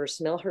 nursed by her,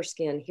 smell her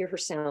skin, hear her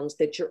sounds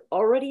that you're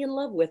already in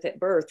love with at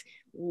birth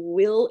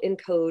will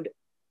encode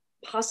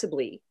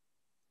possibly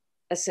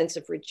a sense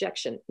of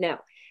rejection.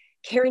 Now,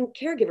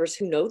 caregivers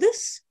who know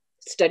this,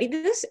 study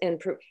this,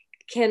 and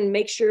can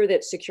make sure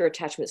that secure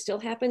attachment still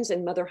happens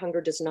and mother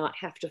hunger does not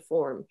have to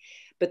form,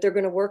 but they're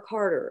going to work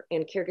harder.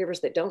 And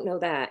caregivers that don't know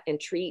that and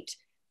treat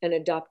an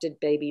adopted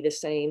baby the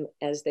same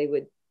as they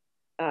would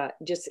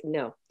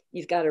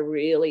you've got to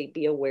really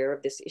be aware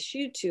of this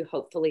issue to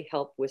hopefully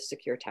help with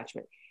secure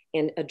attachment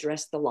and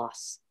address the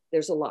loss.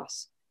 There's a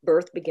loss.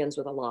 Birth begins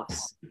with a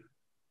loss.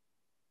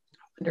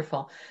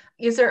 Wonderful.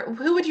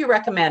 Who would you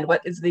recommend?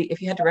 If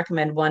you had to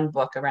recommend one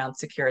book around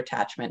secure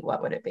attachment,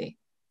 what would it be?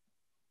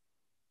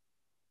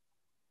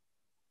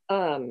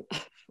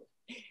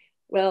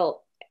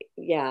 Well,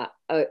 yeah,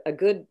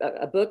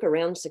 a book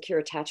around secure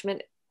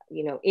attachment,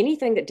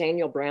 anything that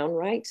Daniel Brown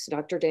writes,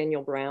 Dr.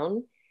 Daniel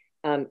Brown,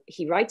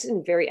 he writes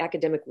in very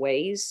academic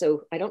ways.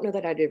 So I don't know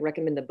that I'd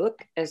recommend the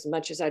book as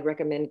much as I'd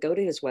recommend go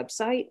to his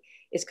website.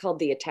 It's called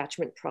The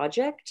Attachment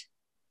Project.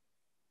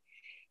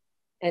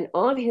 And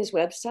on his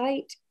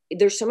website,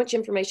 there's so much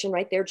information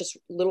right there, just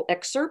little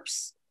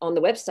excerpts on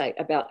the website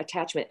about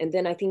attachment. And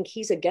then I think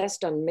he's a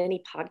guest on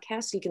many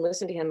podcasts. You can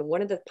listen to him. And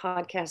one of the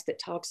podcasts that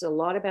talks a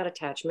lot about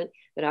attachment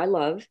that I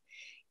love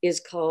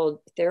is called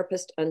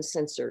Therapist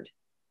Uncensored.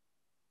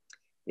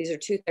 These are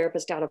two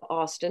therapists out of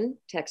Austin,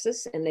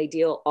 Texas, and they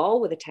deal all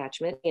with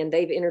attachment, and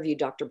they've interviewed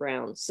Dr.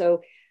 Brown.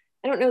 So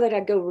I don't know that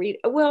I'd go read.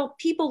 Well,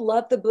 people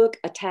love the book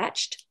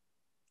Attached.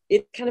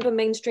 It's kind of a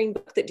mainstream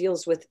book that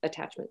deals with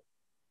attachment.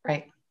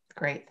 Right.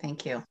 Great.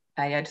 Thank you.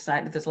 I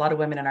decided there's a lot of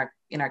women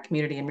in our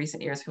community in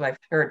recent years who I've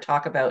heard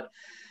talk about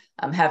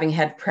having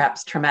had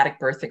perhaps traumatic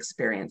birth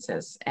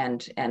experiences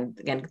and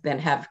then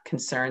have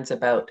concerns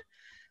about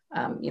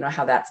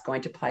how that's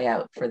going to play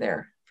out for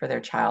their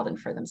child and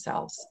for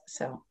themselves.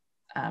 So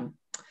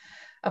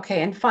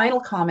okay, and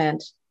final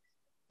comment,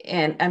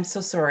 and I'm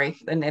so sorry,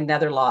 and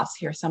another loss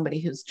here,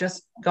 somebody who's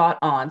just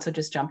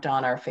jumped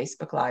on our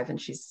Facebook Live,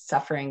 and she's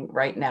suffering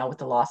right now with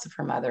the loss of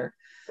her mother.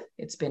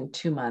 It's been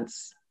 2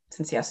 months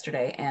since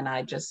yesterday, and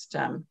I just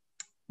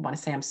want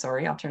to say I'm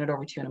sorry. I'll turn it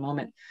over to you in a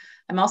moment.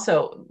 I'm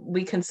also,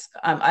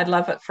 I'd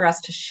love it for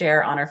us to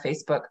share on our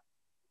Facebook.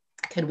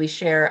 Could we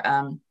share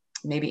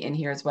maybe in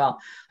here as well?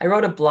 I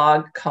wrote a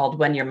blog called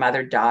When Your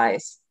Mother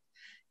Dies.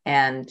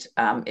 And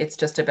it's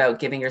just about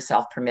giving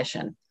yourself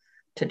permission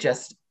to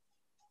just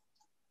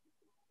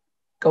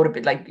go to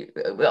bed. Like,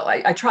 well,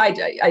 I try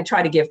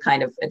to give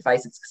kind of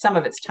advice. Some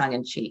of it's tongue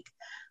in cheek.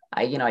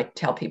 I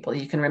tell people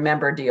you can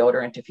remember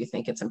deodorant if you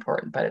think it's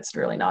important, but it's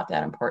really not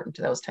that important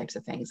to those types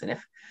of things. And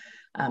if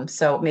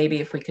so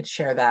maybe if we could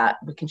share that,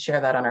 we can share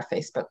that on our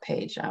Facebook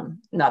page.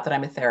 Not that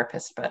I'm a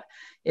therapist, but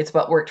it's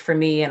what worked for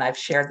me. And I've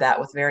shared that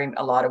with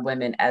a lot of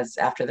women as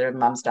after their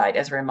moms died,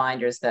 as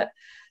reminders that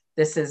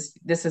this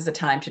is a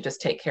time to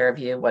just take care of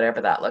you, whatever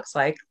that looks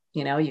like.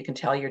 You can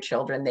tell your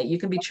children that you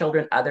can be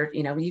children,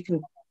 you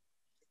can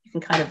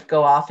kind of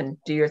go off and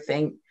do your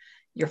thing.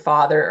 Your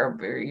father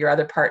or your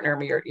other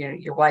partner,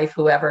 your wife,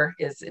 whoever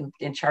is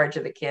in charge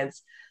of the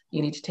kids,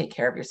 you need to take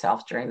care of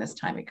yourself during this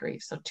time of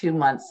grief. So 2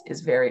 months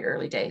is very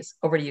early days.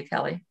 Over to you,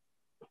 Kelly.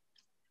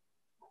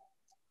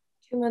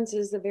 2 months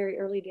is the very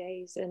early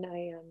days. And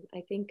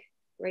I think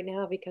right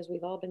now, because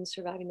we've all been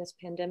surviving this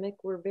pandemic,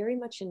 we're very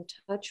much in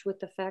touch with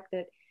the fact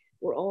that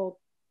we're all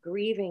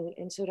grieving.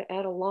 And so to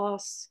add a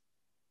loss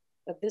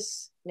of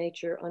this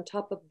nature on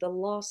top of the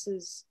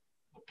losses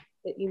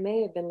that you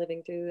may have been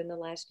living through in the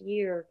last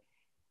year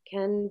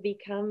can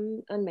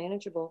become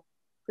unmanageable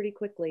pretty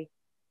quickly.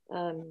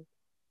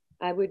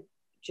 I would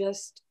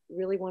just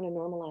really want to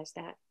normalize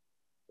that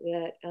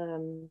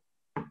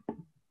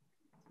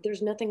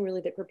there's nothing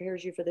really that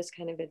prepares you for this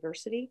kind of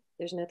adversity.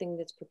 There's nothing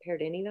that's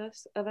prepared any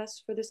of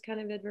us for this kind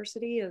of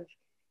adversity of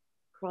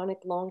chronic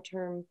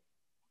long-term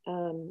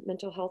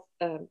mental health,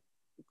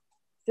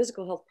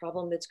 physical health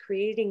problem that's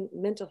creating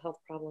mental health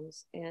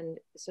problems. And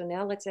so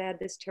now let's add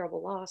this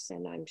terrible loss,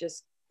 and I'm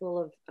just full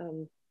of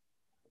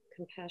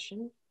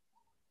compassion.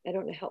 I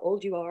don't know how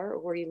old you are or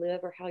where you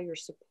live or how you're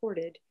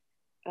supported,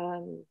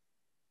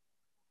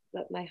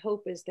 but my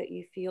hope is that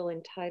you feel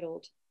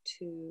entitled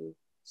to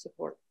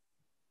support.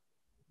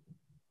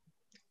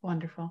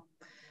 Wonderful.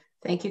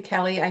 Thank you,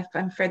 Kelly. I'm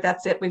afraid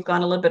that's it. We've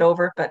gone a little bit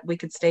over, but we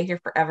could stay here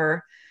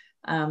forever.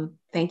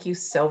 Thank you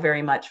so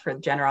very much for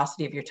the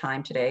generosity of your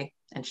time today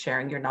and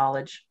sharing your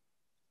knowledge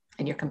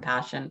and your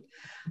compassion.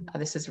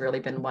 This has really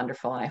been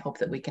wonderful, and I hope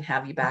that we can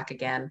have you back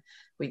again.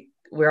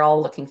 We're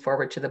all looking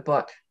forward to the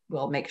book.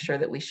 We'll make sure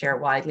that we share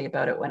widely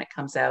about it when it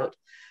comes out.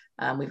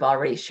 We've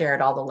already shared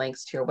all the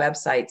links to your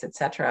websites,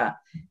 etc.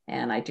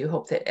 And I do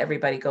hope that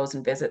everybody goes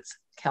and visits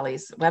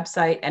Kelly's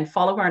website and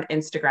follow her on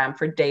Instagram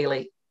for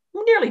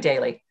nearly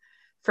daily,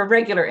 for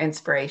regular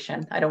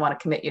inspiration. I don't want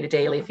to commit you to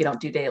daily if you don't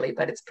do daily,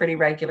 but it's pretty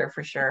regular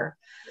for sure.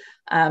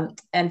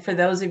 And for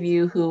those of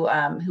you who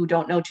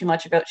don't know too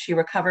much about She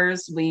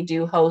Recovers, we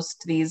do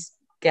host these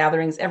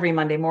gatherings every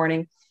Monday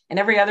morning, and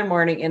every other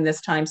morning in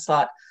this time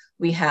slot,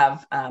 we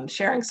have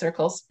sharing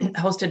circles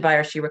hosted by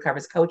our She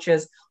Recovers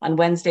coaches. On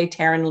Wednesday,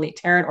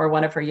 Taryn or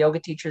one of her yoga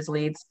teachers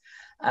leads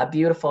a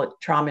beautiful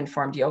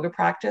trauma-informed yoga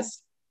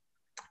practice.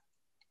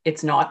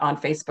 It's not on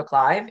Facebook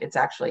Live. It's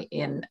actually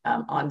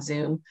on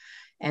Zoom.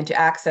 And to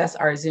access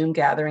our Zoom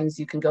gatherings,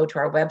 you can go to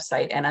our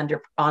website, and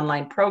under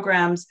online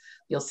programs,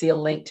 you'll see a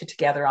link to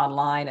Together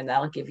Online, and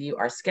that'll give you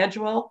our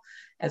schedule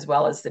as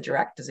well as the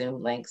direct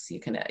Zoom links. You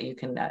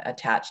can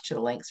attach to the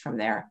links from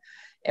there.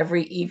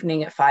 Every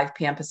evening at 5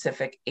 p.m.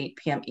 Pacific, 8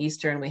 p.m.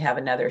 Eastern, we have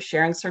another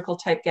sharing circle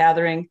type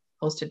gathering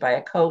hosted by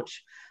a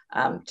coach,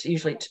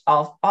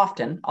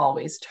 often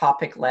always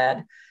topic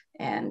led.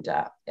 And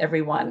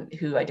everyone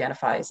who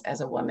identifies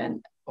as a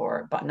woman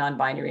or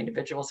non-binary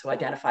individuals who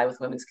identify with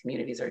women's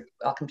communities are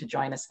welcome to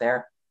join us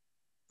there.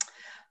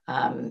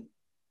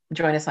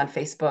 Join us on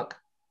Facebook,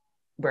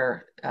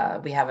 where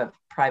we have a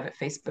private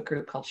Facebook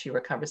group called She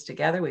Recovers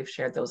Together. We've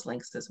shared those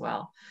links as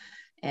well.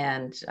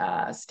 And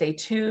stay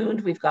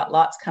tuned. We've got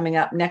lots coming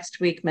up. Next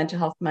week, Mental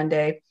Health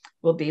Monday,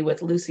 will be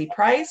with Lucy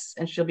Price,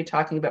 and she'll be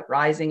talking about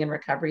rising and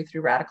recovery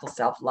through radical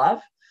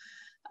self-love.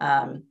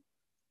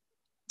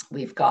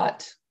 We've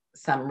got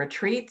some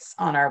retreats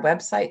on our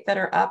website that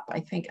are up. I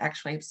think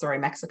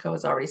Mexico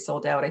is already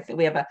sold out. I think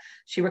we have a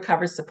She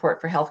Recovers Support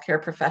for Healthcare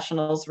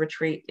Professionals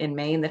retreat in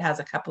Maine that has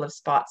a couple of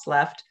spots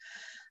left.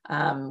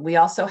 We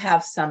also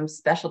have some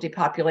specialty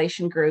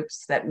population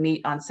groups that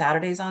meet on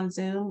Saturdays on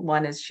Zoom.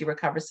 One is She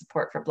Recovers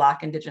Support for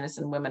Black, Indigenous,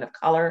 and Women of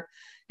Color,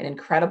 an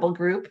incredible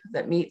group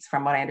that meets,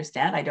 from what I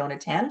understand. I don't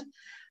attend,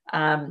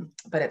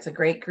 but it's a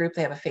great group.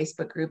 They have a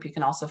Facebook group. You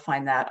can also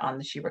find that on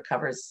the She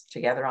Recovers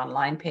Together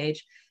online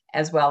page,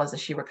 as well as a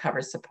She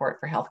Recovers Support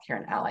for Healthcare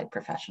and Allied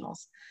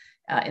Professionals.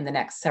 In the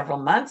next several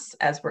months,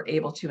 as we're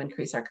able to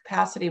increase our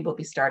capacity, we'll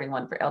be starting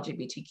one for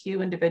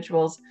LGBTQ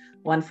individuals,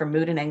 one for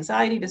mood and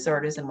anxiety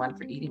disorders, and one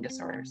for eating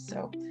disorders.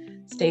 So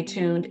stay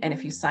tuned. And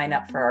if you sign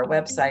up for our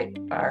website,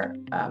 our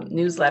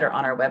newsletter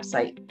on our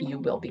website, you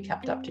will be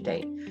kept up to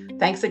date.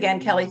 Thanks again,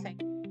 Kelly.